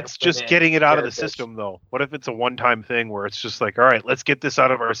 What if it's just getting it out of the system, though? What if it's a one-time thing where it's just like, all right, let's get this out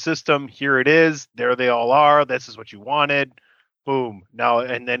of our system. Here it is. There they all are. This is what you wanted. Boom. Now,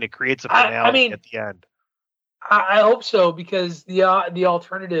 and then it creates a finale at the end. I hope so, because the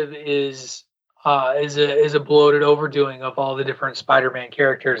alternative is a bloated overdoing of all the different Spider-Man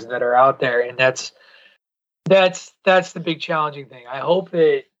characters that are out there, and that's the big challenging thing. I hope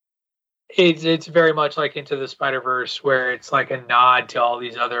that it's very much like Into the Spider-Verse, where it's like a nod to all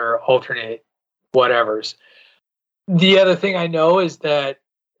these other alternate whatevers. The other thing I know is that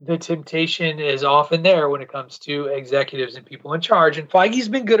the temptation is often there when it comes to executives and people in charge, and Feige's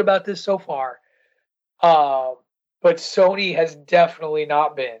been good about this so far, but Sony has definitely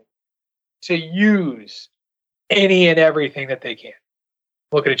not been, to use any and everything that they can.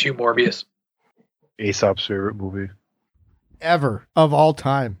 Looking at you, Morbius. Aesop's favorite movie. ever of all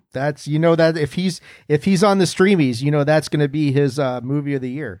time. That's, that if he's on the streamies, that's going to be his movie of the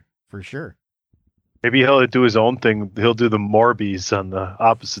year for sure. Maybe he'll do his own thing. He'll do the Morbius on the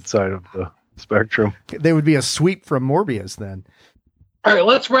opposite side of the spectrum. They would be a sweep from Morbius then. All right,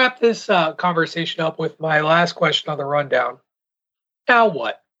 let's wrap this conversation up with my last question on the rundown. Now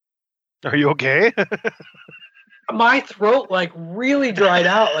what? Are you okay? My throat really dried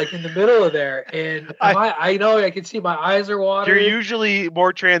out in the middle of there, and I know I can see my eyes are watering. You're usually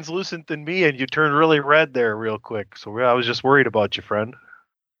more translucent than me, and you turned really red there real quick. So I was just worried about you, friend.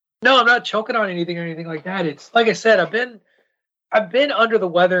 No, I'm not choking on anything or anything like that. It's like I said, I've been under the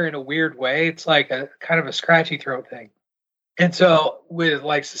weather in a weird way. It's like a kind of a scratchy throat thing. And so with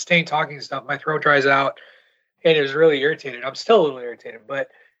sustained talking and stuff, my throat dries out and it was really irritated. I'm still a little irritated, but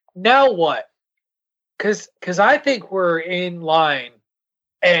now what? Because I think we're in line,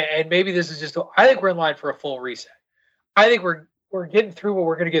 and maybe this is just, I think we're in line for a full reset. I think we're getting through what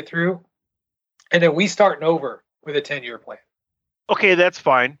we're going to get through, and then we starting over with a 10-year plan. Okay, that's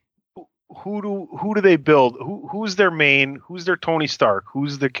fine. Who do they build? Who's their main? Who's their Tony Stark?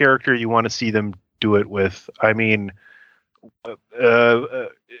 Who's the character you want to see them do it with? I mean,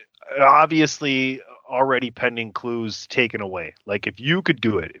 obviously, already pending clues taken away. If you could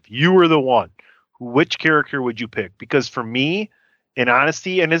do it, if you were the one, which character would you pick? Because for me, in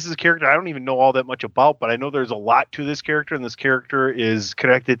honesty, and this is a character I don't even know all that much about, but I know there's a lot to this character, and this character is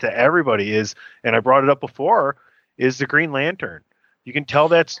connected to everybody. And I brought it up before, is the Green Lantern. You can tell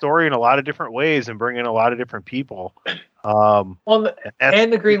that story in a lot of different ways and bring in a lot of different people. And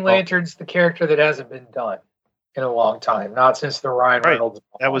the Green Lantern's the character that hasn't been done in a long time, not since the Ryan Reynolds.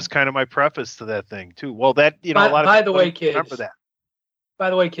 That was kind of my preface to that thing too. Well, that a lot of by the way, kids, remember that.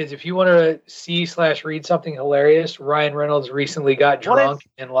 By the way, kids, if you want to see/read something hilarious, Ryan Reynolds recently got drunk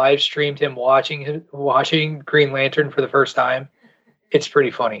and live streamed him watching Green Lantern for the first time. It's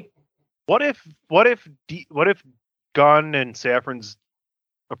pretty funny. What if Gunn and Safran's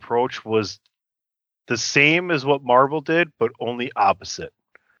approach was the same as what Marvel did, but only opposite?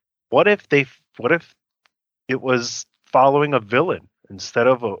 What if it was following a villain instead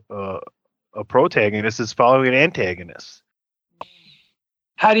of a protagonist is following an antagonist?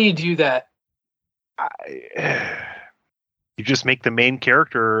 How do you do that? You just make the main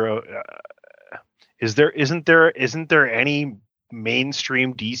character. Isn't there any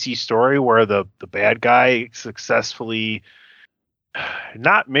mainstream DC story where the bad guy successfully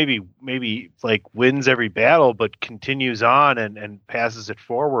not maybe wins every battle, but continues on and passes it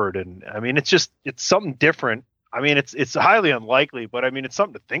forward? And I mean, it's something different. I mean, it's highly unlikely, but I mean, it's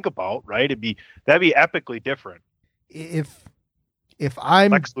something to think about, right? That'd be epically different. If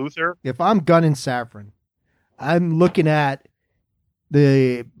I'm Lex Luthor, if I'm Gunn and Safran, I'm looking at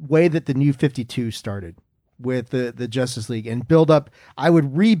the way that the New 52 started with the Justice League and build up. I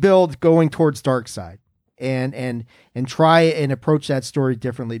would rebuild going towards Darkseid and try and approach that story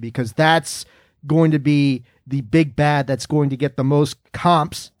differently, because that's going to be the big bad that's going to get the most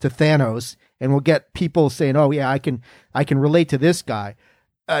comps to Thanos and will get people saying, oh yeah, I can relate to this guy.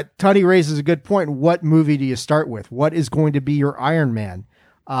 Tunney raises a good point. What movie do you start with? What is going to be your Iron Man?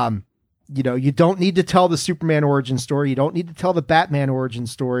 You don't need to tell the Superman origin story. You don't need to tell the Batman origin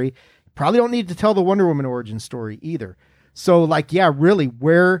story. Probably don't need to tell the Wonder Woman origin story either. So really,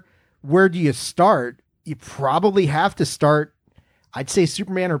 where do you start? You probably have to start, I'd say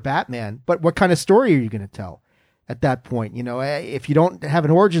Superman or Batman, but what kind of story are you going to tell at that point? If you don't have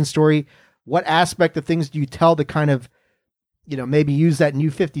an origin story, what aspect of things do you tell to kind of, maybe use that New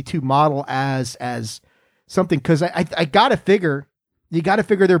 52 model as something? Cause I gotta figure,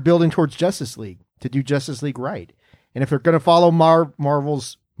 they're building towards Justice League to do Justice League right. And if they're going to follow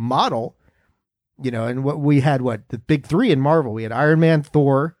Marvel's model, and what we had, the big three in Marvel, we had Iron Man,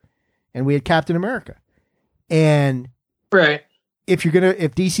 Thor, and we had Captain America. And right. If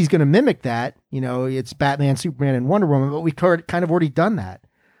DC's going to mimic that, it's Batman, Superman, and Wonder Woman, but we kind of already done that.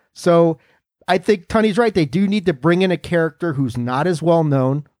 So I think Tunney's right. They do need to bring in a character who's not as well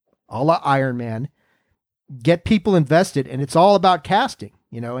known, a la Iron Man, get people invested, and it's all about casting,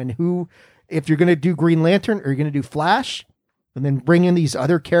 and who, if you're going to do Green Lantern, or you're going to do Flash, and then bring in these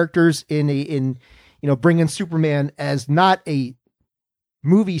other characters bring in Superman as not a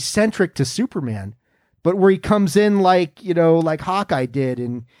movie centric to Superman, but where he comes in like Hawkeye did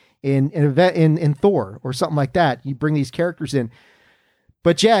in Thor or something like that. You bring these characters in.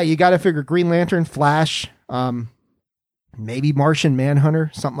 But yeah, you got to figure Green Lantern, Flash, maybe Martian Manhunter,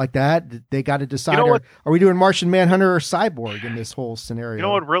 something like that. They got to decide, are we doing Martian Manhunter or Cyborg in this whole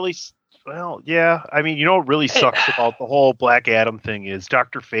scenario? What really sucks about the whole Black Adam thing is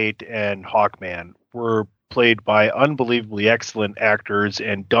Dr. Fate and Hawkman were played by unbelievably excellent actors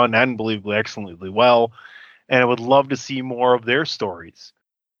and done unbelievably excellently well. And I would love to see more of their stories.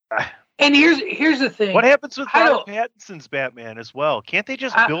 And here's the thing. What happens with Robert Pattinson's Batman as well? Can't they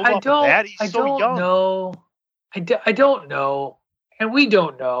just build off of that? He's so young. I don't know. And we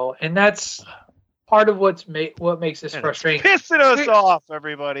don't know. And that's part of what makes this frustrating. It's pissing us off,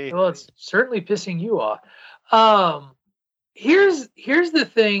 everybody. Well, it's certainly pissing you off. Here's the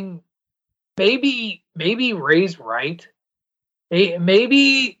thing. Maybe Ray's right.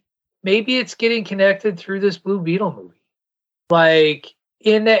 Maybe it's getting connected through this Blue Beetle movie. Like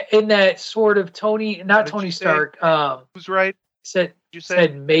in that sort of Tony Stark. Who's right? Said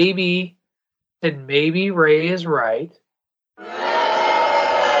maybe Ray is right.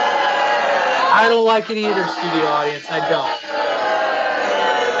 I don't like it either, studio audience. I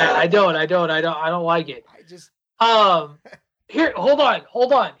don't like it. Here, hold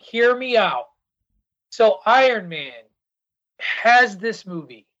on. Hear me out. So Iron Man has this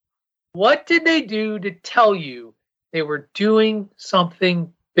movie. What did they do to tell you they were doing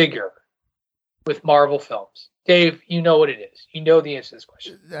something bigger with Marvel films? Dave, you know what it is. You know the answer to this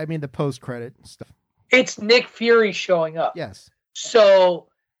question. I mean, the post-credit stuff. It's Nick Fury showing up. Yes. So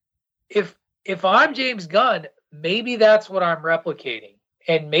if I'm James Gunn, maybe that's what I'm replicating.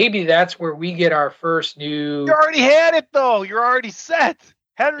 And maybe that's where we get our first new... You already had it, though. You're already set.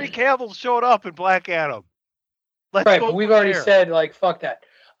 Henry Cavill showed up in Black Adam. But we've already said, like, fuck that.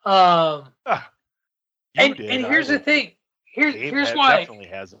 And here's the thing. Here's why. Definitely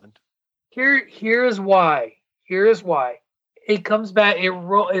hasn't. Here's why. It comes back. It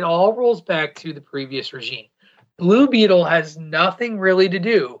all rolls back to the previous regime. Blue Beetle has nothing really to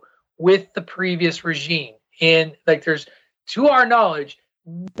do with the previous regime, and like there's, to our knowledge,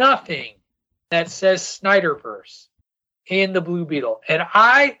 nothing that says Snyderverse in the Blue Beetle. And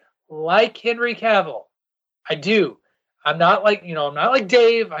I like Henry Cavill. I do. I'm not like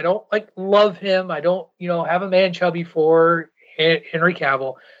Dave. I don't love him. I don't, have a man chubby for Henry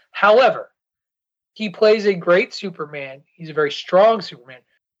Cavill. However, he plays a great Superman. He's a very strong Superman.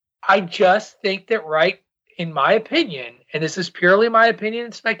 I just think that, right, in my opinion, and this is purely my opinion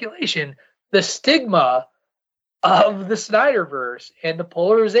and speculation, the stigma of the Snyderverse and the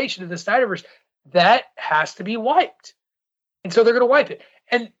polarization of the Snyderverse, that has to be wiped. And so they're going to wipe it.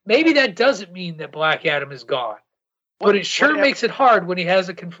 And maybe that doesn't mean that Black Adam is gone. But it sure makes it hard when he has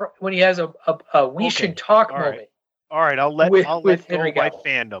a we should talk moment. All right, I'll let go of my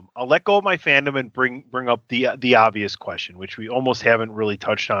fandom. I'll let go of my fandom and bring up the obvious question, which we almost haven't really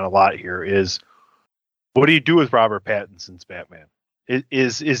touched on a lot here, is what do you do with Robert Pattinson's Batman?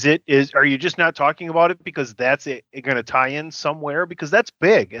 Are you just not talking about it because that's going to tie in somewhere? Because that's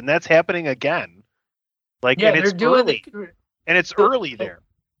big and that's happening again. And it's early. And it's early there.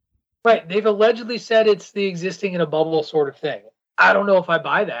 Right. They've allegedly said it's the existing in a bubble sort of thing. I don't know if I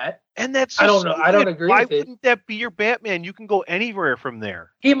buy that. And that's I don't know. I don't agree with it. Why wouldn't that be your Batman? You can go anywhere from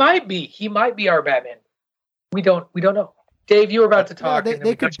there. He might be our Batman. We don't know. Dave, you were about to talk. No,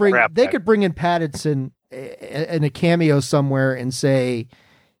 they could bring in Pattinson in a cameo somewhere and say,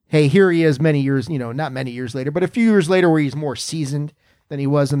 hey, here he is many years, not many years later, but a few years later where he's more seasoned than he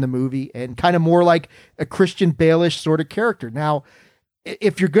was in the movie and kind of more like a Christian Bale-ish sort of character. Now,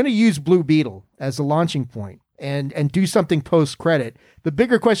 if you're going to use Blue Beetle as a launching point and do something post-credit, the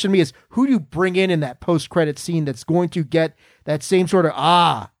bigger question to me is, who do you bring in that post-credit scene that's going to get that same sort of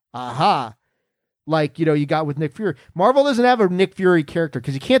aha, like, you got with Nick Fury. Marvel doesn't have a Nick Fury character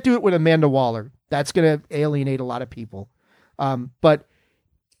because you can't do it with Amanda Waller. That's going to alienate a lot of people. But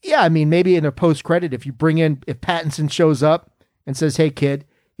yeah, I mean, maybe in a post-credit, if Pattinson shows up and says, hey, kid,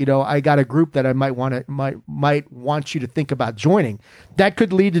 I got a group that I might want you to think about joining. That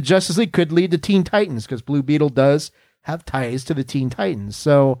could lead to Justice League, could lead to Teen Titans, because Blue Beetle does have ties to the Teen Titans.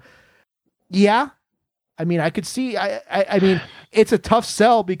 So, yeah, I mean, I could see. I mean, it's a tough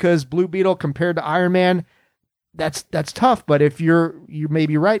sell because Blue Beetle compared to Iron Man, that's tough. But if you may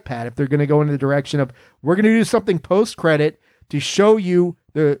be right, Pat, if they're going to go in the direction of we're going to do something post credit to show you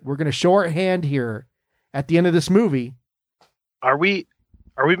we're going to show our hand here at the end of this movie. Are we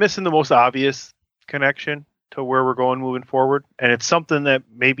missing the most obvious connection to where we're going moving forward? And it's something that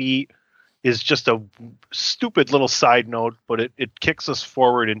maybe is just a stupid little side note, but it kicks us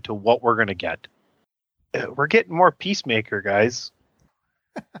forward into what we're going to get. We're getting more Peacemaker, guys.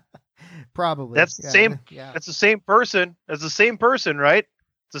 Probably. That's the same. Yeah. That's the same person. That's the same person, right?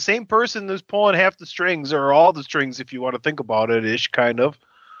 It's the same person who's pulling half the strings or all the strings, if you want to think about it, ish kind of.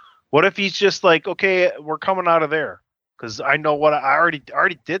 What if he's just like, okay, we're coming out of there because I know what I already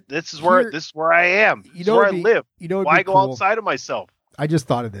did. This is where I am. This is where I live. Why go outside of myself? I just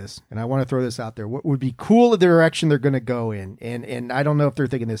thought of this, and I want to throw this out there. What would be cool, the direction they're going to go in, and I don't know if they're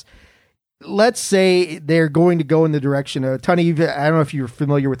thinking this. Let's say they're going to go in the direction of Tony. I don't know if you're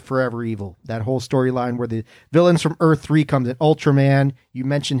familiar with Forever Evil, that whole storyline where the villains from Earth 3 comes in. Ultraman, you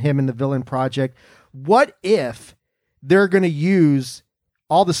mentioned him in the Villain Project. What if they're going to use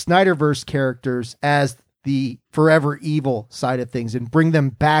all the Snyderverse characters as the Forever Evil side of things and bring them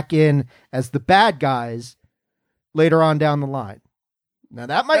back in as the bad guys later on down the line? Now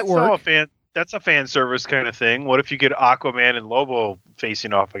that might work. That's a fan service kind of thing. What if you get Aquaman and Lobo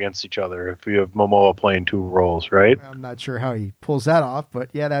facing off against each other? If you have Momoa playing two roles, right? I'm not sure how he pulls that off, but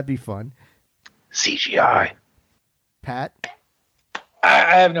yeah, that'd be fun. CGI. Pat,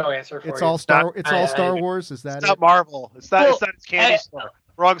 I have no answer for it's you. all Star Wars. Is that? It's not Marvel. It's not. It's not his candy store.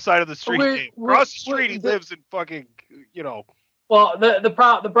 Wrong side of the street. Across the street, he lives in fucking. Well,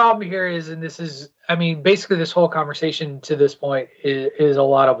 the problem here is, and this is, I mean, basically this whole conversation to this point is a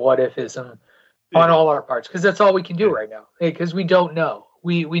lot of what ifism on all our parts, because that's all we can do right now, because we don't know.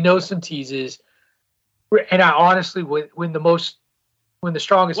 We know some teases, and I honestly, when the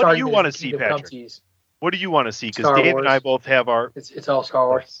strongest what argument do you want to see, Patrick? What do you want to see? Because Dave and I both have our. It's all Star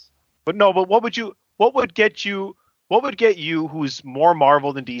Wars. But what would get you? What would get you, who's more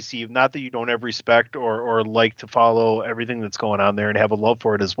Marvel than DC, not that you don't have respect or like to follow everything that's going on there and have a love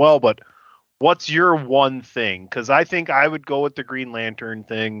for it as well, but what's your one thing? Because I think I would go with the Green Lantern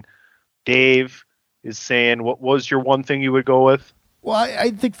thing. Dave is saying, what was your one thing you would go with? Well,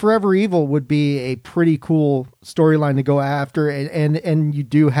 I think Forever Evil would be a pretty cool storyline to go after, and you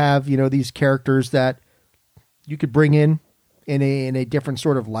do have, these characters that you could bring in a different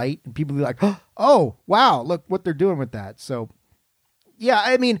sort of light, and people be like, oh wow, look what they're doing with that. So yeah,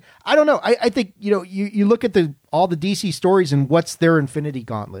 I mean, I don't know. I think, you look at all the DC stories and what's their Infinity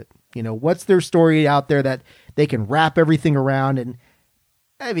Gauntlet, what's their story out there that they can wrap everything around. And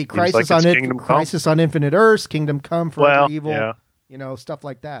I mean, Crisis on Infinite Earths, Kingdom Come, Forever Evil, stuff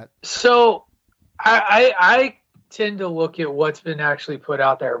like that. So I tend to look at what's been actually put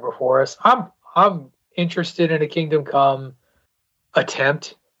out there before us. I'm interested in a Kingdom Come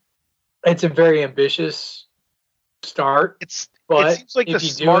attempt. It's a very ambitious start. It seems like the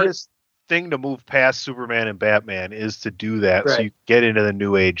smartest thing to move past Superman and Batman is to do that, right? So you get into the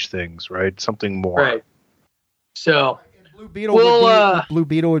new age things, right? Something more, right? So Blue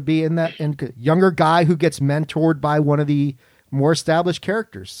Beetle would be in that, and younger guy who gets mentored by one of the more established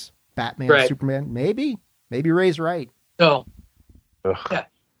characters, Batman, right. Superman, maybe Ray's right. So yeah.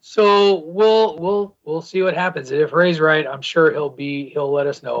 So we'll see what happens. If Ray's right, I'm sure he'll let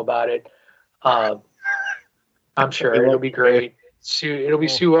us know about it. I'm sure it'll be great. It'll be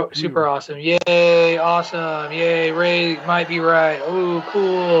super awesome. Yay, awesome. Yay, Ray might be right. Oh,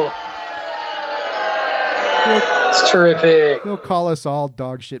 cool. It's terrific. He'll call us all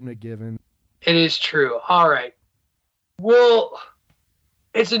dog shit McGiven. It is true. All right. Well,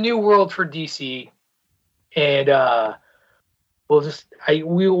 it's a new world for DC, and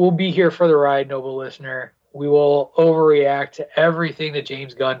we will be here for the ride, noble listener. We will overreact to everything that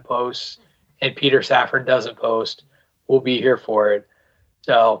James Gunn posts and Peter Safran doesn't post. We'll be here for it.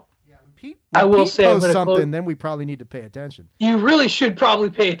 So I will say, post something, then we probably need to pay attention. You really should probably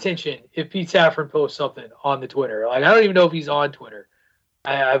pay attention if Pete Safran posts something on the Twitter. Like, I don't even know if he's on Twitter.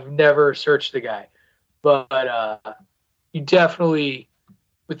 I've never searched the guy, but you definitely,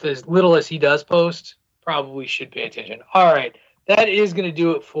 with as little as he does post, probably should pay attention. All right. That is going to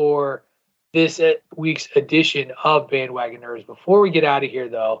do it for this week's edition of Bandwagon Nerds. Before we get out of here,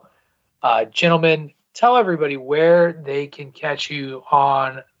 though, gentlemen, tell everybody where they can catch you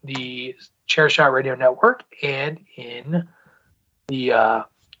on the Chairshot Radio Network and in the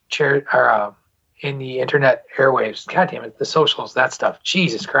in the internet airwaves. God damn it, the socials, that stuff.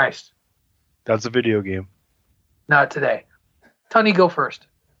 Jesus Christ. That's a video game. Not today. Tunny, go first.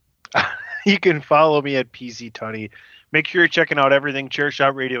 You can follow me at PC Tunny. Make sure you're checking out everything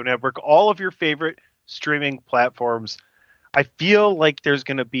Chairshot Radio Network, all of your favorite streaming platforms. I feel like there's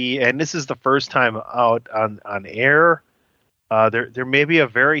going to be, and this is the first time out on air, there may be a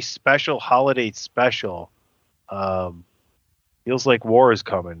very special holiday special. Feels like war is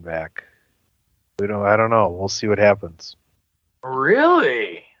coming back. I don't know. We'll see what happens.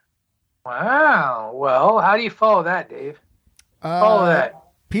 Really? Wow. Well, how do you follow that, Dave? Follow that.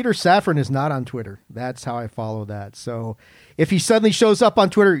 Peter Safran is not on Twitter. That's how I follow that. So if he suddenly shows up on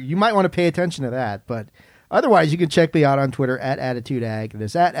Twitter, you might want to pay attention to that. But otherwise, you can check me out on Twitter at AttitudeAg. It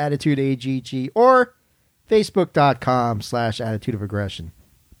is at AttitudeAGG or Facebook.com/Attitude of Aggression.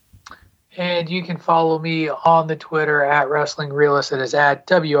 And you can follow me on the Twitter at Wrestling Realist. It is at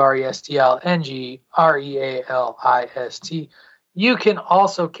WRESTLNGREALIST. You can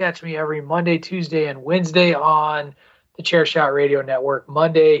also catch me every Monday, Tuesday, and Wednesday on the Chairshot Radio Network.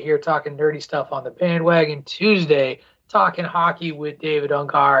 Monday, here talking nerdy stuff on the Bandwagon. Tuesday, talking hockey with David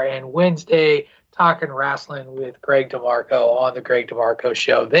Ungar. And Wednesday, talking wrestling with Greg DeMarco on the Greg DeMarco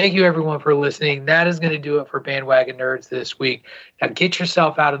Show. Thank you, everyone, for listening. That is going to do it for Bandwagon Nerds this week. Now, get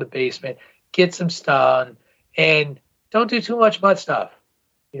yourself out of the basement, get some stuff, and don't do too much butt stuff.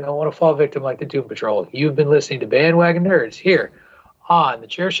 You don't want to fall victim like the Doom Patrol. You've been listening to Bandwagon Nerds here on the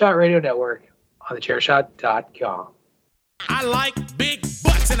Chairshot Radio Network on thechairshot.com. I like big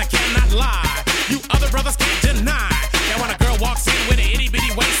butts and I cannot lie. You other brothers can't deny that when a girl walks in with an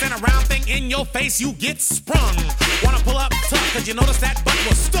itty-bitty waist and a round thing in your face, you get sprung. Wanna pull up tough cause you notice that butt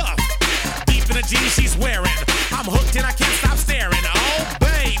was stuffed deep in the jeans she's wearing. I'm hooked and I can't stop staring. Oh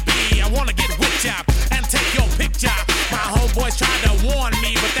baby, I wanna get whipped up and take your picture. My homeboys tried to warn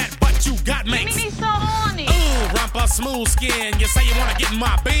me, but that butt you got makes me so horny. Ooh, rumpa smooth skin. You say you wanna get in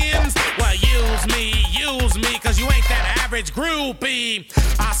my bins? Well, use me, cause you ain't that average groupie.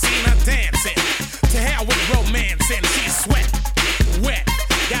 I seen her dancing, to hell with romancing. She's sweat, wet,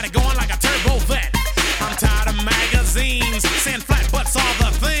 got it going like a turbo vet. I'm tired of magazines, saying flat butts all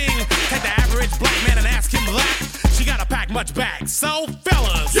the thing. Take the average black man and ask him that. She gotta pack much back. So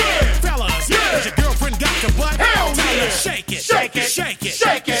fellas, has your girlfriend got the butt? Hell tell her shake it, shake it, shake it,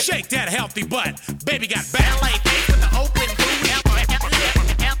 shake it, shake that healthy butt. Baby got ballet feet with the open booty.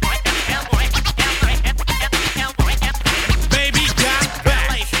 Baby got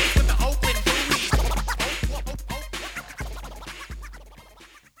ballet feet with the open booty.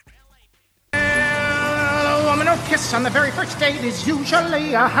 A woman who kisses on the very first date is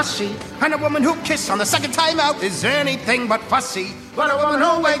usually a hussy, and a woman who kisses on the second time out is anything but fussy. But a woman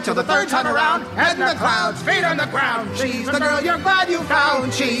who'll wait till the third time around, head in the clouds, feet on the ground. She's the girl you're glad you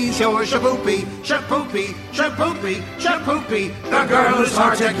found. She's your shaboopy, shaboopy, shaboopy, shaboopy. The girl who's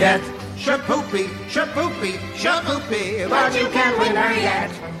hard to get. Shaboopy, shaboopy, shaboopy. But you can't win her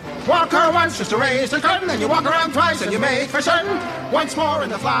yet. Walk her once just to raise the curtain, then you walk around twice and you make for certain. Once more in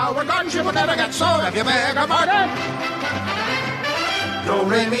the flower garden, she will never get sold if you beg her pardon. Do,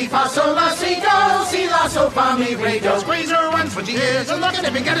 re, mi, fa, sol, la, si, do, si, la, so, fa, mi, re, do. Squeeze her once when she hears her looking.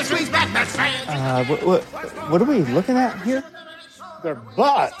 If you get a squeeze back, that's fancy. What are we looking at here? Their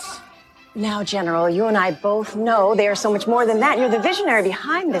butts. Now, General, you and I both know they are so much more than that. You're the visionary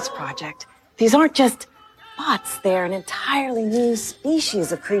behind this project. These aren't just butts. They're an entirely new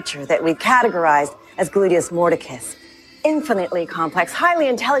species of creature that we've categorized as Gluteus mordicus. Infinitely complex, highly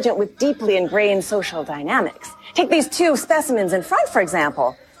intelligent with deeply ingrained social dynamics. Take these two specimens in front, for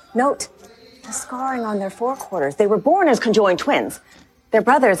example. Note the scarring on their forequarters. They were born as conjoined twins. They're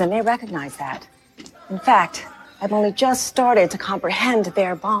brothers, and they recognize that. In fact, I've only just started to comprehend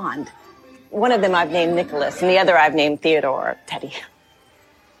their bond. One of them I've named Nicholas, and the other I've named Theodore, or Teddy.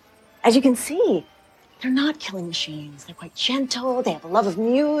 As you can see, they're not killing machines. They're quite gentle. They have a love of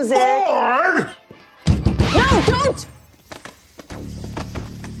music. Lord! No, don't!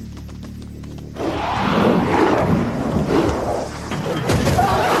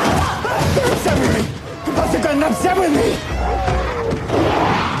 They're upset with me! The butts have gotten upset with me!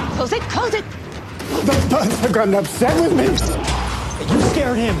 Close it, close it! The butts have gotten upset with me! You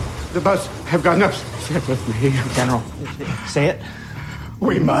scared him. The butts have gotten upset with me. General, say it.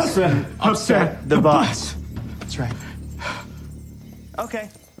 We mustn't upset the butts. That's right. Okay,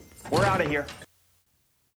 we're out of here.